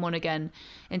won't come on again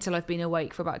until I've been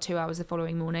awake for about 2 hours the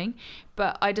following morning.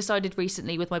 But I decided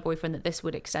recently with my boyfriend that this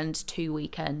would extend to 2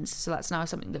 weekends. So that's now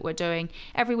something that we're doing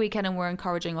every weekend, and we're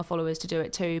encouraging our followers to do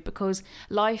it too, because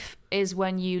life is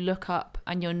when you look up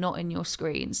and you're not in your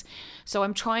screens. So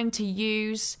I'm trying to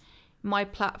use my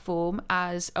platform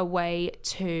as a way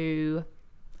to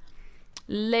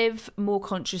live more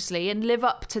consciously and live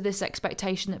up to this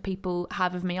expectation that people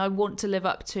have of me. I want to live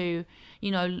up to,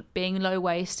 you know, being low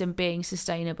waste and being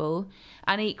sustainable.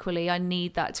 And equally, I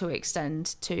need that to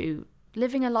extend to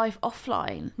living a life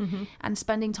offline and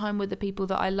spending time with the people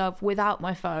that I love without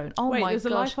my phone. Oh, wait, my there's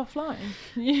gosh. a life offline?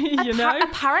 You know?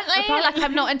 Apparently, like,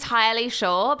 I'm not entirely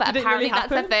sure, but apparently really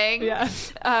that's a thing. Yeah.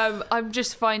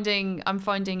 I'm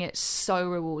finding it so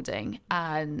rewarding,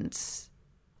 and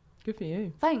Good for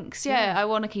you. thanks. Yeah, I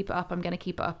want to keep it up. I'm going to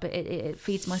keep it up. It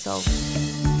feeds my soul.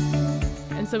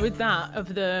 And so with that,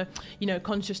 of the, you know,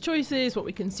 conscious choices, what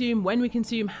we consume, when we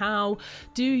consume, how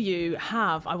do you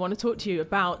have, I want to talk to you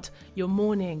about your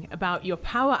morning, about your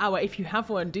power hour, if you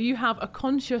have one. Do you have a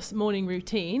conscious morning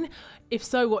routine? If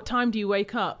so, what time do you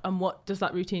wake up and what does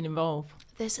that routine involve?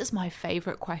 This is my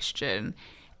favourite question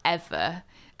ever.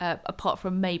 Apart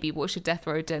from maybe what's your death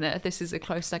row dinner, this is a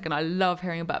close second. I love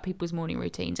hearing about people's morning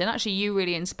routines, and actually you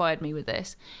really inspired me with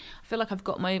this. I feel like I've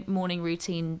got my morning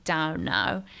routine down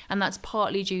now, and that's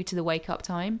partly due to the wake up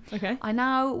time. Okay. I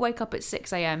now wake up at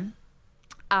 6 a.m.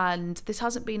 and this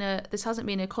hasn't been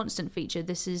a constant feature.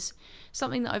 This is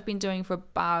something that I've been doing for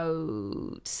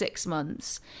about 6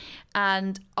 months,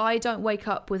 and I don't wake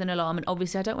up with an alarm, and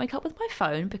obviously I don't wake up with my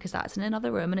phone because that's in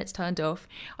another room and it's turned off.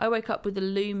 I wake up with the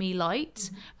Lumi light.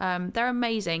 They're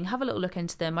amazing. Have a little look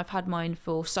into them. I've had mine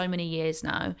for so many years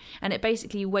now, and it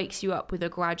basically wakes you up with a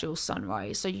gradual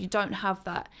sunrise, so you don't have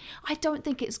that. I don't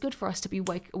think it's good for us to be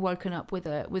woken up with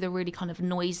a really kind of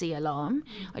noisy alarm.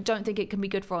 I don't think it can be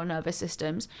good for our nervous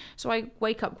systems. So I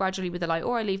wake up gradually with the light,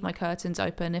 or I leave my curtains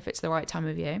open if it's the right time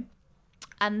of year.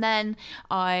 And then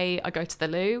I go to the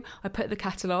loo. I put the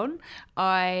kettle on.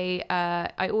 I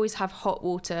always have hot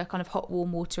water, kind of hot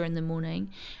warm water in the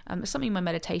morning. It's something my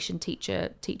meditation teacher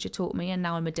taught me, and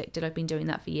now I'm addicted. I've been doing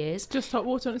that for years. Just hot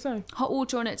water on its own? Hot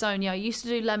water on its own, yeah. I used to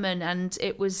do lemon, and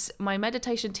it was my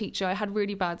meditation teacher. I had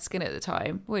really bad skin at the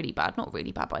time. Really bad, not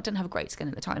really bad, but I didn't have great skin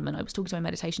at the time. And I was talking to my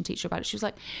meditation teacher about it. She was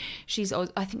like,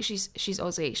 I think she's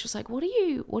Aussie. She was like, what are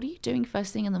you doing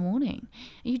first thing in the morning?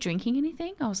 Are you drinking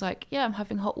anything? I was like, yeah, I'm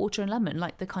having hot water and lemon,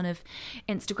 like the kind of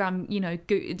Instagram, you know,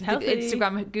 the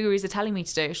Instagram gurus are telling me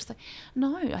to do. She's like,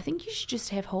 no, I think you should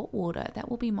just have hot water. That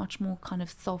will be much more kind of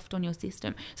soft on your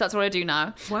system. So that's what I do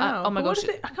now. Wow. Oh my gosh.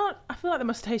 I feel like that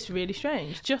must taste really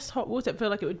strange. Just hot water. I feel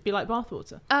like it would be like bath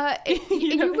water.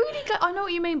 You really get, I know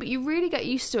what you mean, but you really get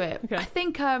used to it. Okay. I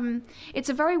think it's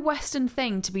a very Western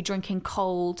thing to be drinking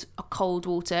cold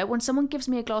water. When someone gives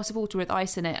me a glass of water with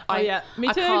ice in it, Me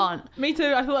too. I can't. Me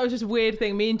too. I thought that was just a weird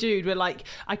thing. Me and Jude were like,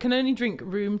 I can only drink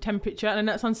room temperature, and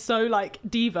that sounds so like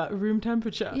diva, room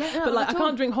temperature. Yeah, no, but like I at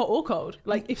can't all. drink hot or cold.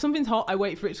 Like if something's hot, I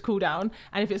wait for it to cool down,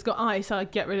 and if it's got ice, I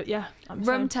get rid of it. Yeah,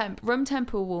 Room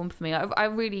temp or warm for me. I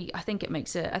think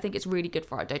it's really good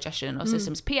for our digestion, our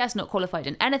systems. P.S. Not qualified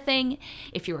in anything.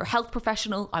 If you're a health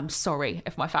professional, I'm sorry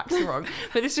if my facts are wrong,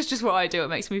 but this is just what I do. It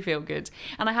makes me feel good.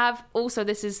 And I have also,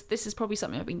 this is probably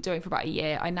something I've been doing for about a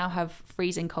year. I now have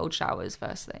freezing cold showers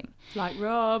first thing. Like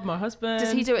Rob, my husband.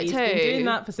 Does he do it He's too? been doing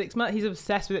that for 6 months. He's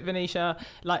obsessed with it, Venetia.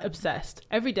 Like obsessed.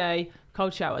 Every day,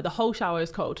 cold shower. The whole shower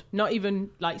is cold. Not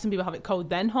even like some people have it cold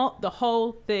then hot. The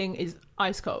whole thing is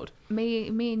ice cold. Me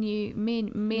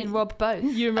and Rob both.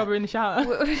 You and Rob are in the shower.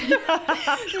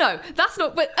 No, that's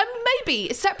not. But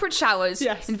maybe separate showers,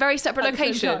 yes, in very separate at the same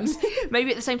locations.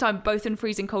 Maybe at the same time, both in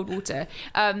freezing cold water.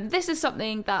 This is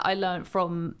something that I learned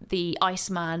from the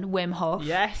Iceman Wim Hof.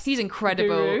 Yes, he's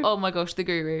incredible. Guru. Oh my gosh, the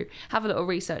guru. Have a little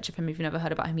research of him if you've never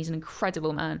heard about him. He's an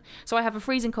incredible man. So I have a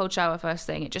freezing cold shower first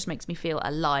thing. It just makes me feel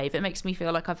alive. It makes me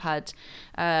feel like I've had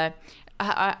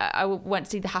I went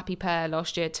to see the Happy Pair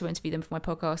last year to interview them for my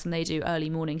podcast, and they do early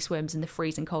morning swims in the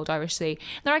freezing cold Irish Sea.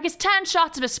 They're like, it's 10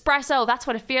 shots of espresso. That's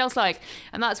what it feels like.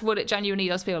 And that's what it genuinely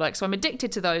does feel like. So I'm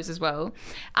addicted to those as well.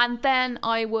 And then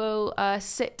I will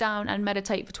sit down and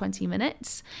meditate for 20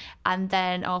 minutes. And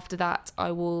then after that,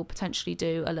 I will potentially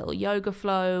do a little yoga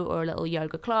flow or a little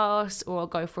yoga class, or I'll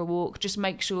go for a walk. Just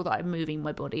make sure that I'm moving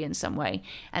my body in some way.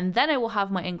 And then I will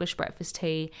have my English breakfast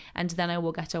tea, and then I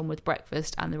will get on with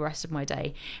breakfast and the rest of my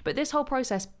day. But this whole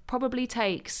process probably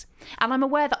takes, and I'm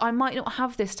aware that I might not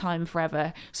have this time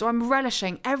forever, so I'm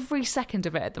relishing every second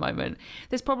of it at the moment.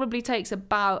 This probably takes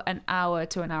about an hour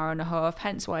to an hour and a half,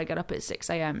 hence why I get up at 6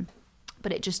 a.m.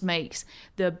 But it just makes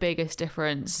the biggest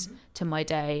difference to my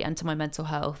day and to my mental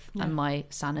health and my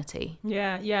sanity.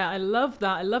 Yeah, I love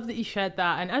that. I love that you shared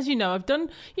that. And as you know, I've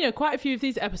done, quite a few of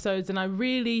these episodes, and I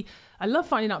love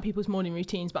finding out people's morning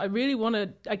routines, but I really want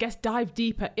to, I guess, dive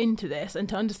deeper into this and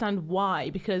to understand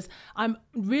why, because I'm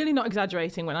really not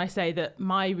exaggerating when I say that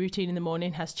my routine in the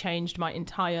morning has changed my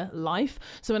entire life.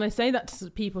 So when I say that to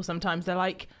people, sometimes they're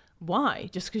like, why?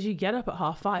 Just because you get up at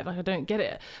 5:30? Like, I don't get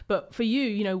it. But for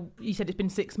you, you said it's been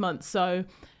 6 months. So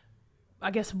I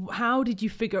guess, how did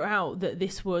you figure out that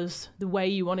this was the way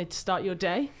you wanted to start your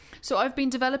day? So I've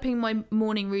been developing my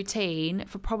morning routine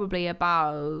for probably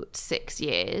about 6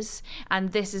 years.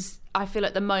 And this is, I feel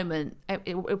at the moment,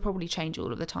 it'll probably change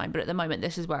all of the time, but at the moment,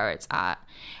 this is where it's at.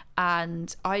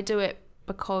 And I do it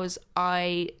because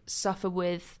I suffer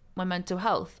with my mental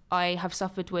health. I have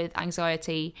suffered with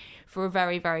anxiety for a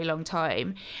very, very long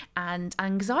time, and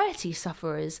anxiety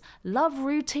sufferers love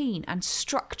routine and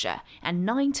structure and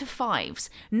 9 to 5s.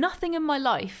 Nothing in my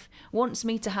life wants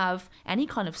me to have any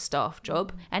kind of staff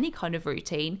job, any kind of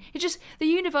routine. It's just the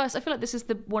universe. I feel like this is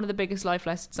one of the biggest life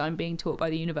lessons I'm being taught by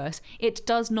the universe. It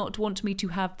does not want me to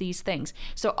have these things,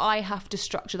 so I have to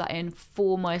structure that in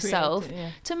for myself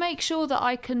to make sure that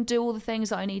I can do all the things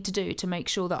that I need to do, to make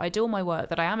sure that I do all my work,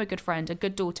 that I am a good friend, a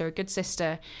good daughter, a good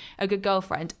sister, a good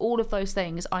girlfriend. All of those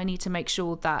things, I need to make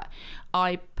sure that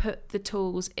I put the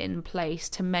tools in place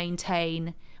to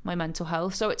maintain my mental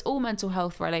health. So it's all mental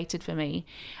health related for me.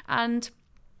 And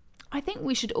I think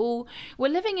we're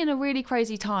living in a really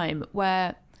crazy time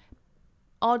where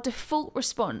our default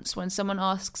response when someone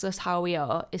asks us how we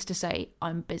are is to say,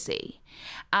 I'm busy.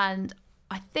 And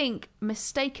I think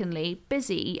mistakenly,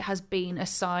 busy has been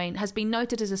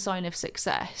noted as a sign of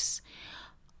success.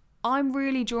 I'm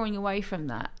really drawing away from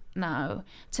that now.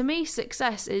 To me,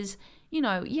 success is,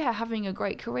 having a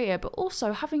great career, but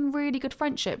also having really good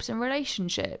friendships and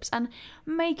relationships and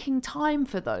making time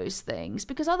for those things,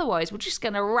 because otherwise we're just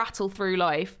going to rattle through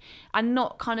life and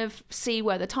not kind of see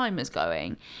where the time is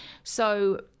going.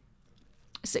 So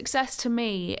success to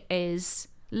me is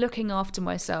looking after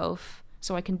myself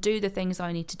so I can do the things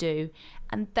I need to do,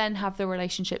 and then have the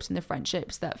relationships and the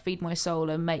friendships that feed my soul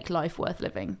and make life worth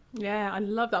living. Yeah, I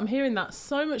love that. I'm hearing that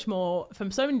so much more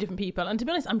from so many different people. And to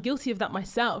be honest, I'm guilty of that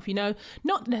myself,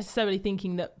 not necessarily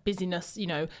thinking that busyness,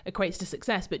 equates to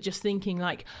success, but just thinking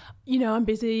like, I'm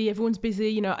busy, everyone's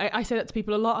busy. I say that to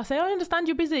people a lot. I say, I understand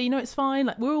you're busy, it's fine.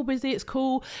 Like, we're all busy, it's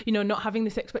cool, not having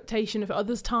this expectation of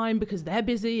others' time because they're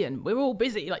busy and we're all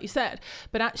busy, like you said.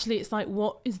 But actually, it's like,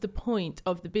 what is the point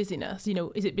of the busyness?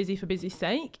 Is it busy for busy's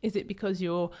sake? Is it because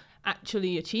you're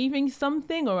actually achieving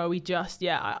something, or are we just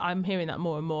I'm hearing that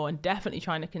more and more, and definitely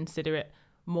trying to consider it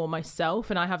more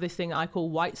myself. And I have this thing that I call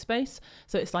white space.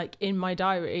 So it's like in my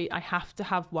diary, I have to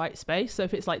have white space. So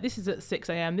if it's like, this is at 6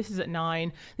 a.m, this is at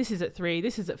 9, this is at 3,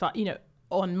 this is at 5,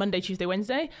 on Monday, Tuesday,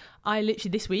 Wednesday, I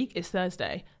literally, this week is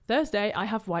Thursday, I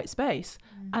have white space.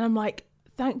 And I'm like,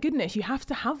 thank goodness, you have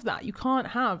to have that. You can't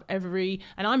have and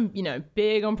I'm,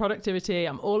 big on productivity.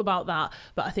 I'm all about that.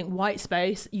 But I think white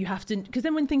space, you have to, because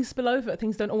then when things spill over,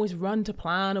 things don't always run to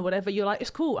plan or whatever. You're like, it's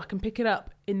cool, I can pick it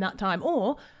up in that time.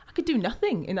 Or I could do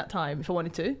nothing in that time if I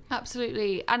wanted to.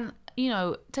 Absolutely. And,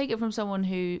 take it from someone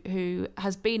who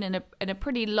has been in a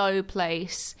pretty low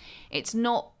place. It's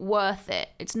not worth it.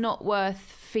 It's not worth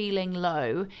feeling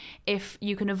low if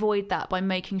you can avoid that by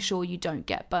making sure you don't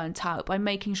get burnt out, by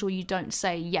making sure you don't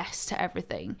say yes to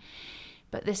everything.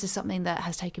 But this is something that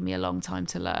has taken me a long time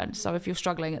to learn. So if you're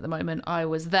struggling at the moment, I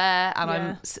was there,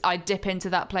 and I dip into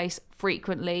that place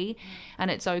frequently, and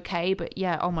it's okay. But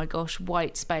oh my gosh,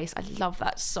 white space. I love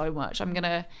that so much. I'm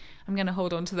gonna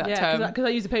hold on to that term. Because I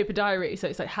use a paper diary, so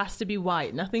it's like, has to be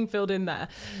white, nothing filled in there.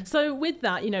 So with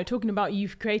that, talking about,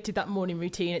 you've created that morning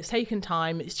routine, it's taken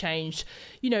time, it's changed.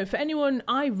 For anyone,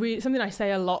 something I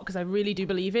say a lot, because I really do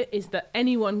believe it, is that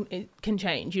anyone can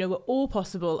change. We're all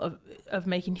possible of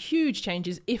making huge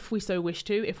changes if we so wish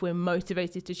to. If we're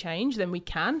motivated to change, then we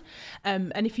can.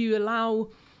 And if you allow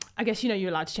I guess, you're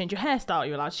allowed to change your hairstyle,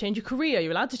 you're allowed to change your career,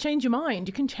 you're allowed to change your mind.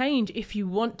 You can change if you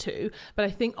want to. But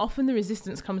I think often the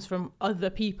resistance comes from other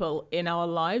people in our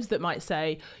lives that might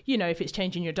say, if it's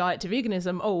changing your diet to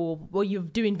veganism, oh, well, you're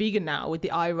doing vegan now, with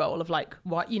the eye roll of like,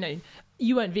 what,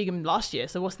 you weren't vegan last year,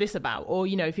 so what's this about? Or,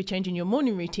 if you're changing your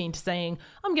morning routine to saying,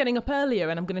 I'm getting up earlier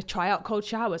and I'm going to try out cold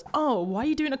showers. Oh, why are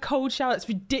you doing a cold shower? That's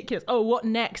ridiculous. Oh, what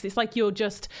next? It's like you're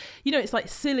just, it's like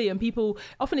silly, and people,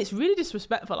 often it's really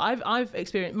disrespectful. I've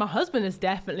experienced, my husband has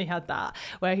definitely had that,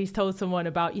 where he's told someone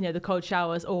about, the cold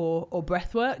showers or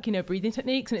breath work, breathing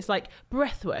techniques. And it's like,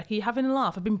 breath work? Are you having a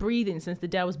laugh? I've been breathing since the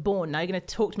day I was born. Now you're going to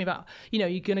talk to me about, you're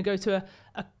going to go to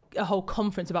a whole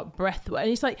conference about breath work.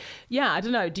 And it's like, I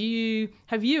don't know,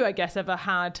 have you I guess ever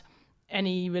had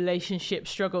any relationship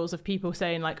struggles of people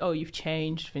saying like, oh, you've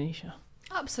changed, Venetia?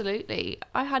 Absolutely.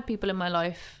 I had people in my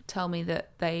life tell me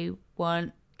that they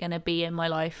weren't going to be in my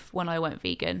life when I went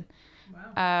vegan.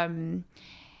 Wow.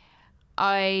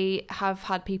 I have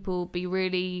had people be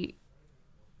really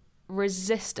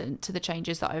resistant to the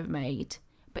changes that I've made,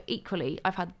 but equally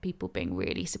I've had people being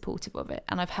really supportive of it,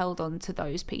 and I've held on to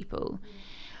those people.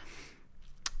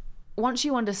 Once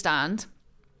you understand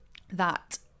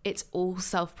that it's all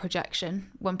self-projection,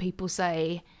 when people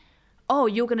say, oh,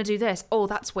 you're going to do this, oh,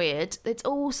 that's weird, it's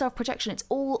all self-projection, it's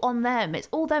all on them, it's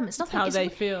all them, it's nothing, how they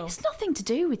feel, it's nothing to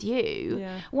do with you.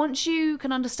 Once you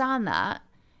can understand that,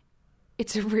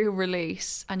 it's a real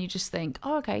release, and you just think,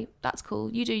 oh, okay, that's cool,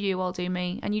 you do you, I'll do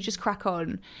me, and you just crack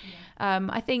on.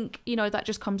 I think that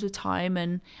just comes with time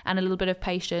and a little bit of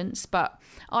patience, but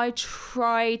I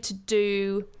try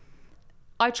to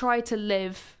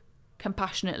live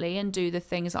compassionately and do the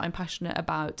things that I'm passionate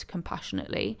about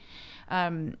compassionately,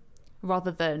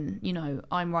 rather than,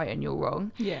 I'm right and you're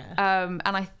wrong. And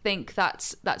I think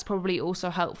that's probably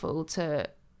also helpful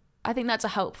I think that's a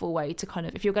helpful way to kind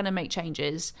of, if you're going to make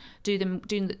changes, do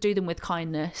them with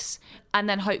kindness, and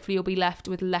then hopefully you'll be left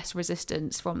with less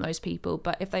resistance from those people.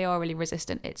 But if they are really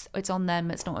resistant, it's on them,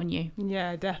 it's not on you.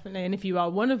 Yeah, definitely. And if you are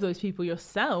one of those people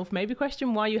yourself, maybe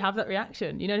question why you have that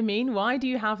reaction. You know what I mean? Why do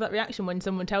you have that reaction when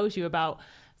someone tells you about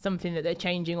something that they're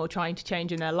changing or trying to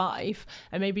change in their life?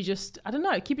 And maybe just, I don't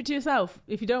know, keep it to yourself.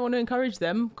 If you don't want to encourage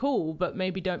them, cool, but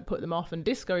maybe don't put them off and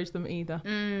discourage them either.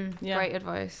 Great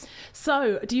advice.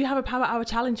 So do you have a power hour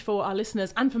challenge for our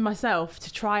listeners and for myself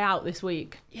to try out this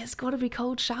week? It's got to be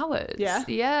cold showers.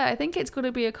 Yeah, I think it's got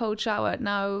to be a cold shower.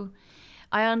 Now,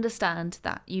 I understand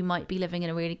that you might be living in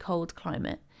a really cold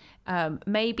climate.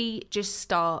 Maybe just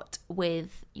start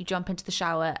with, you jump into the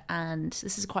shower, and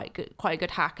this is quite a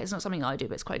good hack. It's not something I do,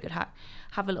 but it's quite a good hack.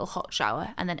 Have a little hot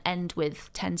shower and then end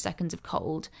with 10 seconds of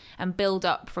cold, and build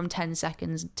up from 10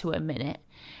 seconds to a minute.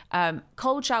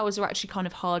 Cold showers are actually kind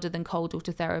of harder than cold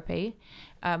water therapy.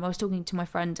 I was talking to my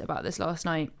friend about this last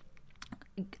night.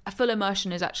 A full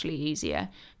immersion is actually easier.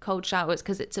 Cold showers,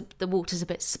 because the water's a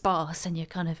bit sparse and you're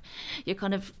kind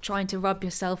of trying to rub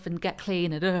yourself and get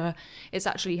clean, and it's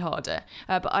actually harder.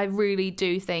 But I really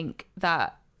do think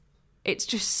that it's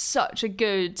just such a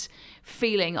good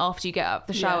feeling after you get out of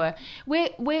the shower. We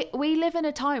live in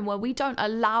a time where we don't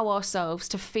allow ourselves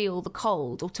to feel the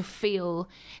cold or to feel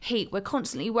heat. We're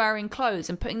constantly wearing clothes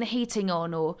and putting the heating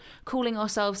on or cooling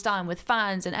ourselves down with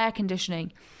fans and air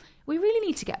conditioning. We really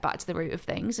need to get back to the root of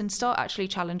things and start actually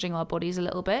challenging our bodies a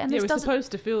little bit. And we're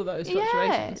supposed to feel those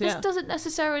fluctuations. This doesn't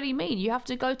necessarily mean you have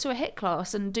to go to a HIIT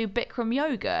class and do Bikram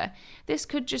yoga. This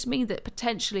could just mean that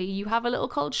potentially you have a little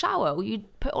cold shower, or you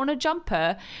put on a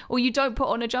jumper, or you don't put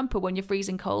on a jumper when you're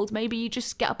freezing cold. Maybe you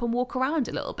just get up and walk around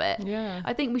a little bit.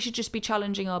 I think we should just be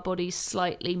challenging our bodies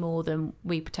slightly more than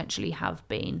we potentially have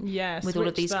been with all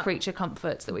of these creature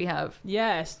comforts that we have.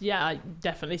 I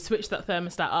definitely switch that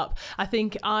thermostat up. I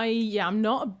think I'm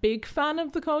not a big fan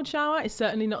of the cold shower. It's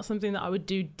certainly not something that I would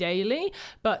do daily,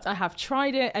 but I have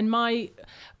tried it. And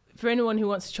for anyone who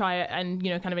wants to try it and,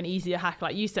 kind of an easier hack,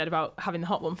 like you said about having the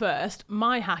hot one first,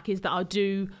 my hack is that I'll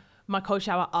do my cold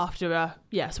shower after a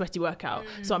sweaty workout.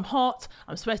 So I'm hot,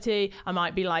 I'm sweaty, I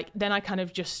might be like, then I kind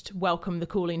of just welcome the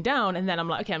cooling down, and then I'm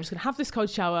like, okay, I'm just gonna have this cold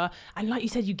shower. And like you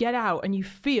said, you get out and you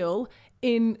feel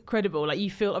incredible. Like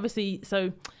you feel, obviously,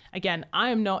 so again,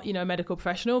 I am not, a medical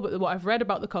professional, but what I've read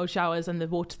about the cold showers and the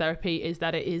water therapy is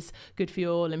that it is good for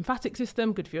your lymphatic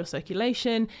system, good for your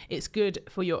circulation. It's good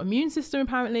for your immune system,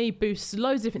 apparently, boosts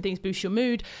loads of different things, boosts your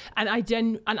mood. And I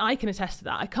can attest to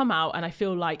that. I come out and I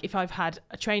feel like if I've had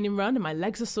a training run and my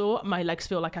legs are sore, my legs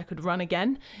feel like I could run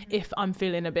again. If I'm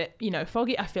feeling a bit,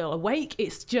 foggy, I feel awake.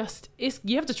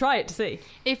 You have to try it to see.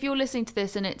 If you're listening to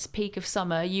this and it's peak of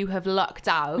summer, you have lucked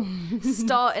out.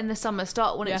 Start in the summer,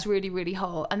 start when it's really, really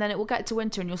hot. And and then it will get to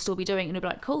winter and you'll still be doing it and you'll be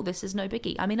like, cool, this is no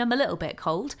biggie. I mean, I'm a little bit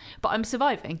cold, but I'm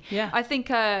surviving. Yeah. I think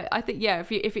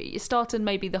if you start in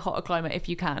maybe the hotter climate if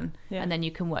you can, and then you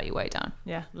can work your way down.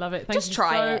 Yeah, love it. Thank Just you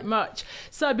try so much.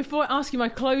 So before I ask you my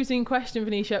closing question,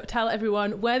 Venetia, tell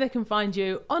everyone where they can find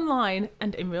you online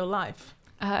and in real life.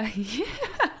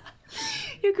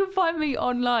 You can find me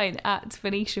online at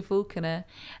Venetia Falconer,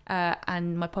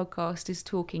 and my podcast is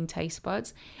Talking Taste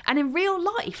Buds. And in real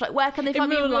life, like where can they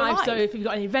find me in real life? So if you've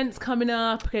got any events coming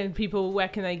up, where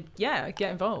can they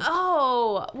get involved?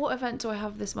 Oh, what event do I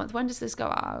have this month? When does this go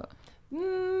out?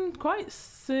 Quite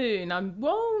soon.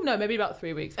 Maybe about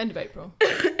 3 weeks, end of April.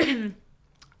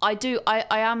 I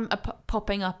am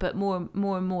popping up at more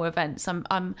and more events.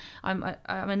 I'm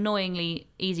annoyingly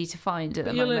easy to find at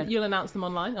the moment. You'll announce them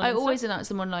online. I always announce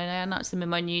them online. I announce them in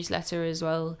my newsletter as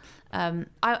well.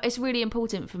 It's really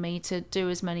important for me to do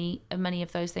as many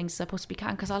of those things as I possibly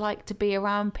can, because I like to be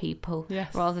around people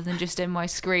rather than just in my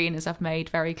screen, as I've made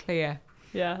very clear.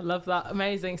 Yeah, love that.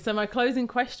 Amazing. So my closing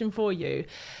question for you.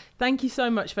 Thank you so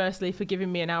much, firstly, for giving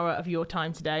me an hour of your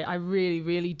time today. I really,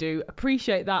 really do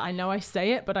appreciate that. I know I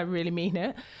say it, but I really mean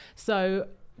it. So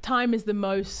time is the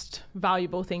most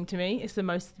valuable thing to me. It's the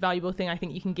most valuable thing I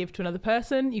think you can give to another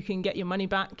person. You can get your money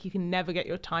back. You can never get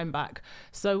your time back.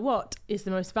 So what is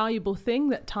the most valuable thing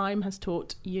that time has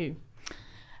taught you?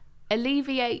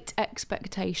 Alleviate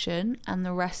expectation and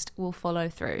the rest will follow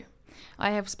through. I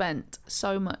have spent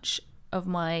so much of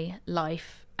my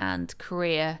life and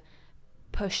career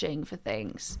pushing for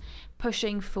things,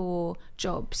 pushing for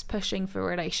jobs, pushing for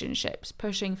relationships,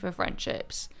 pushing for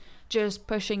friendships, just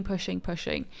pushing.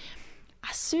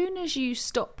 As soon as you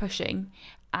stop pushing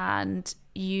and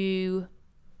you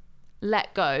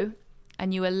let go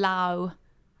and you allow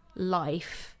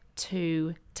life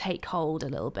to take hold a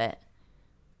little bit,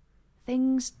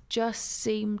 things just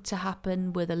seem to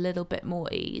happen with a little bit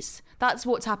more ease. That's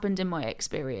what's happened in my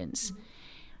experience.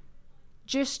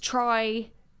 Just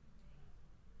try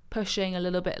pushing a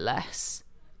little bit less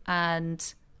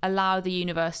and allow the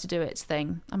universe to do its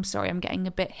thing. I'm sorry, I'm getting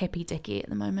a bit hippy-dicky at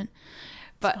the moment.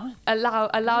 But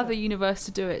allow the universe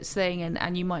to do its thing,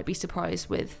 and you might be surprised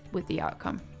with the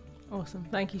outcome. Awesome.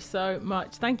 Thank you so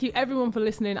much. Thank you everyone for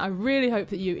listening. I really hope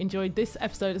that you enjoyed this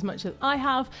episode as much as I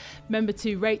have. Remember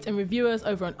to rate and review us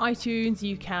over on iTunes.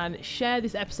 You can share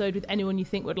this episode with anyone you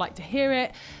think would like to hear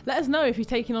it. Let us know if you're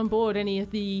taking on board any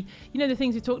of the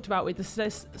things we talked about with the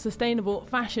sustainable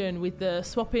fashion, with the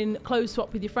clothes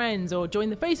swap with your friends, or join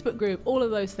the Facebook group, all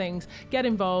of those things. Get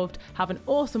involved. Have an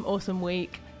awesome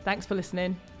week. Thanks for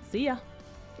listening. See ya.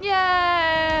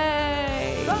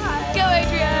 Yay! Bye. Go,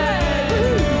 Adrian!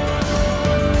 Yay.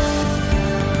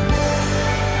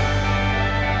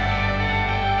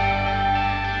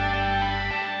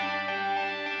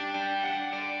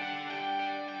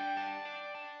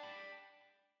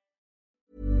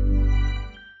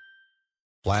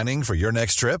 Planning for your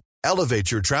next trip?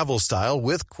 Elevate your travel style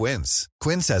with Quince.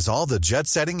 Quince has all the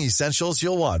jet-setting essentials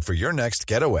you'll want for your next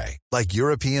getaway, like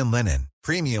European linen,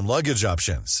 premium luggage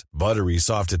options, buttery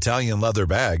soft Italian leather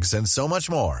bags, and so much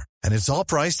more. And it's all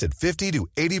priced at 50 to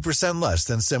 80% less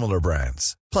than similar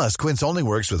brands. Plus, Quince only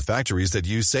works with factories that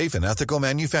use safe and ethical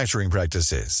manufacturing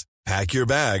practices. Pack your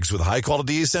bags with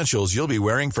high-quality essentials you'll be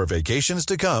wearing for vacations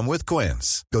to come with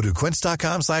Quince. Go to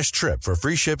quince.com/trip for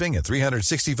free shipping and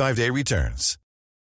 365-day returns.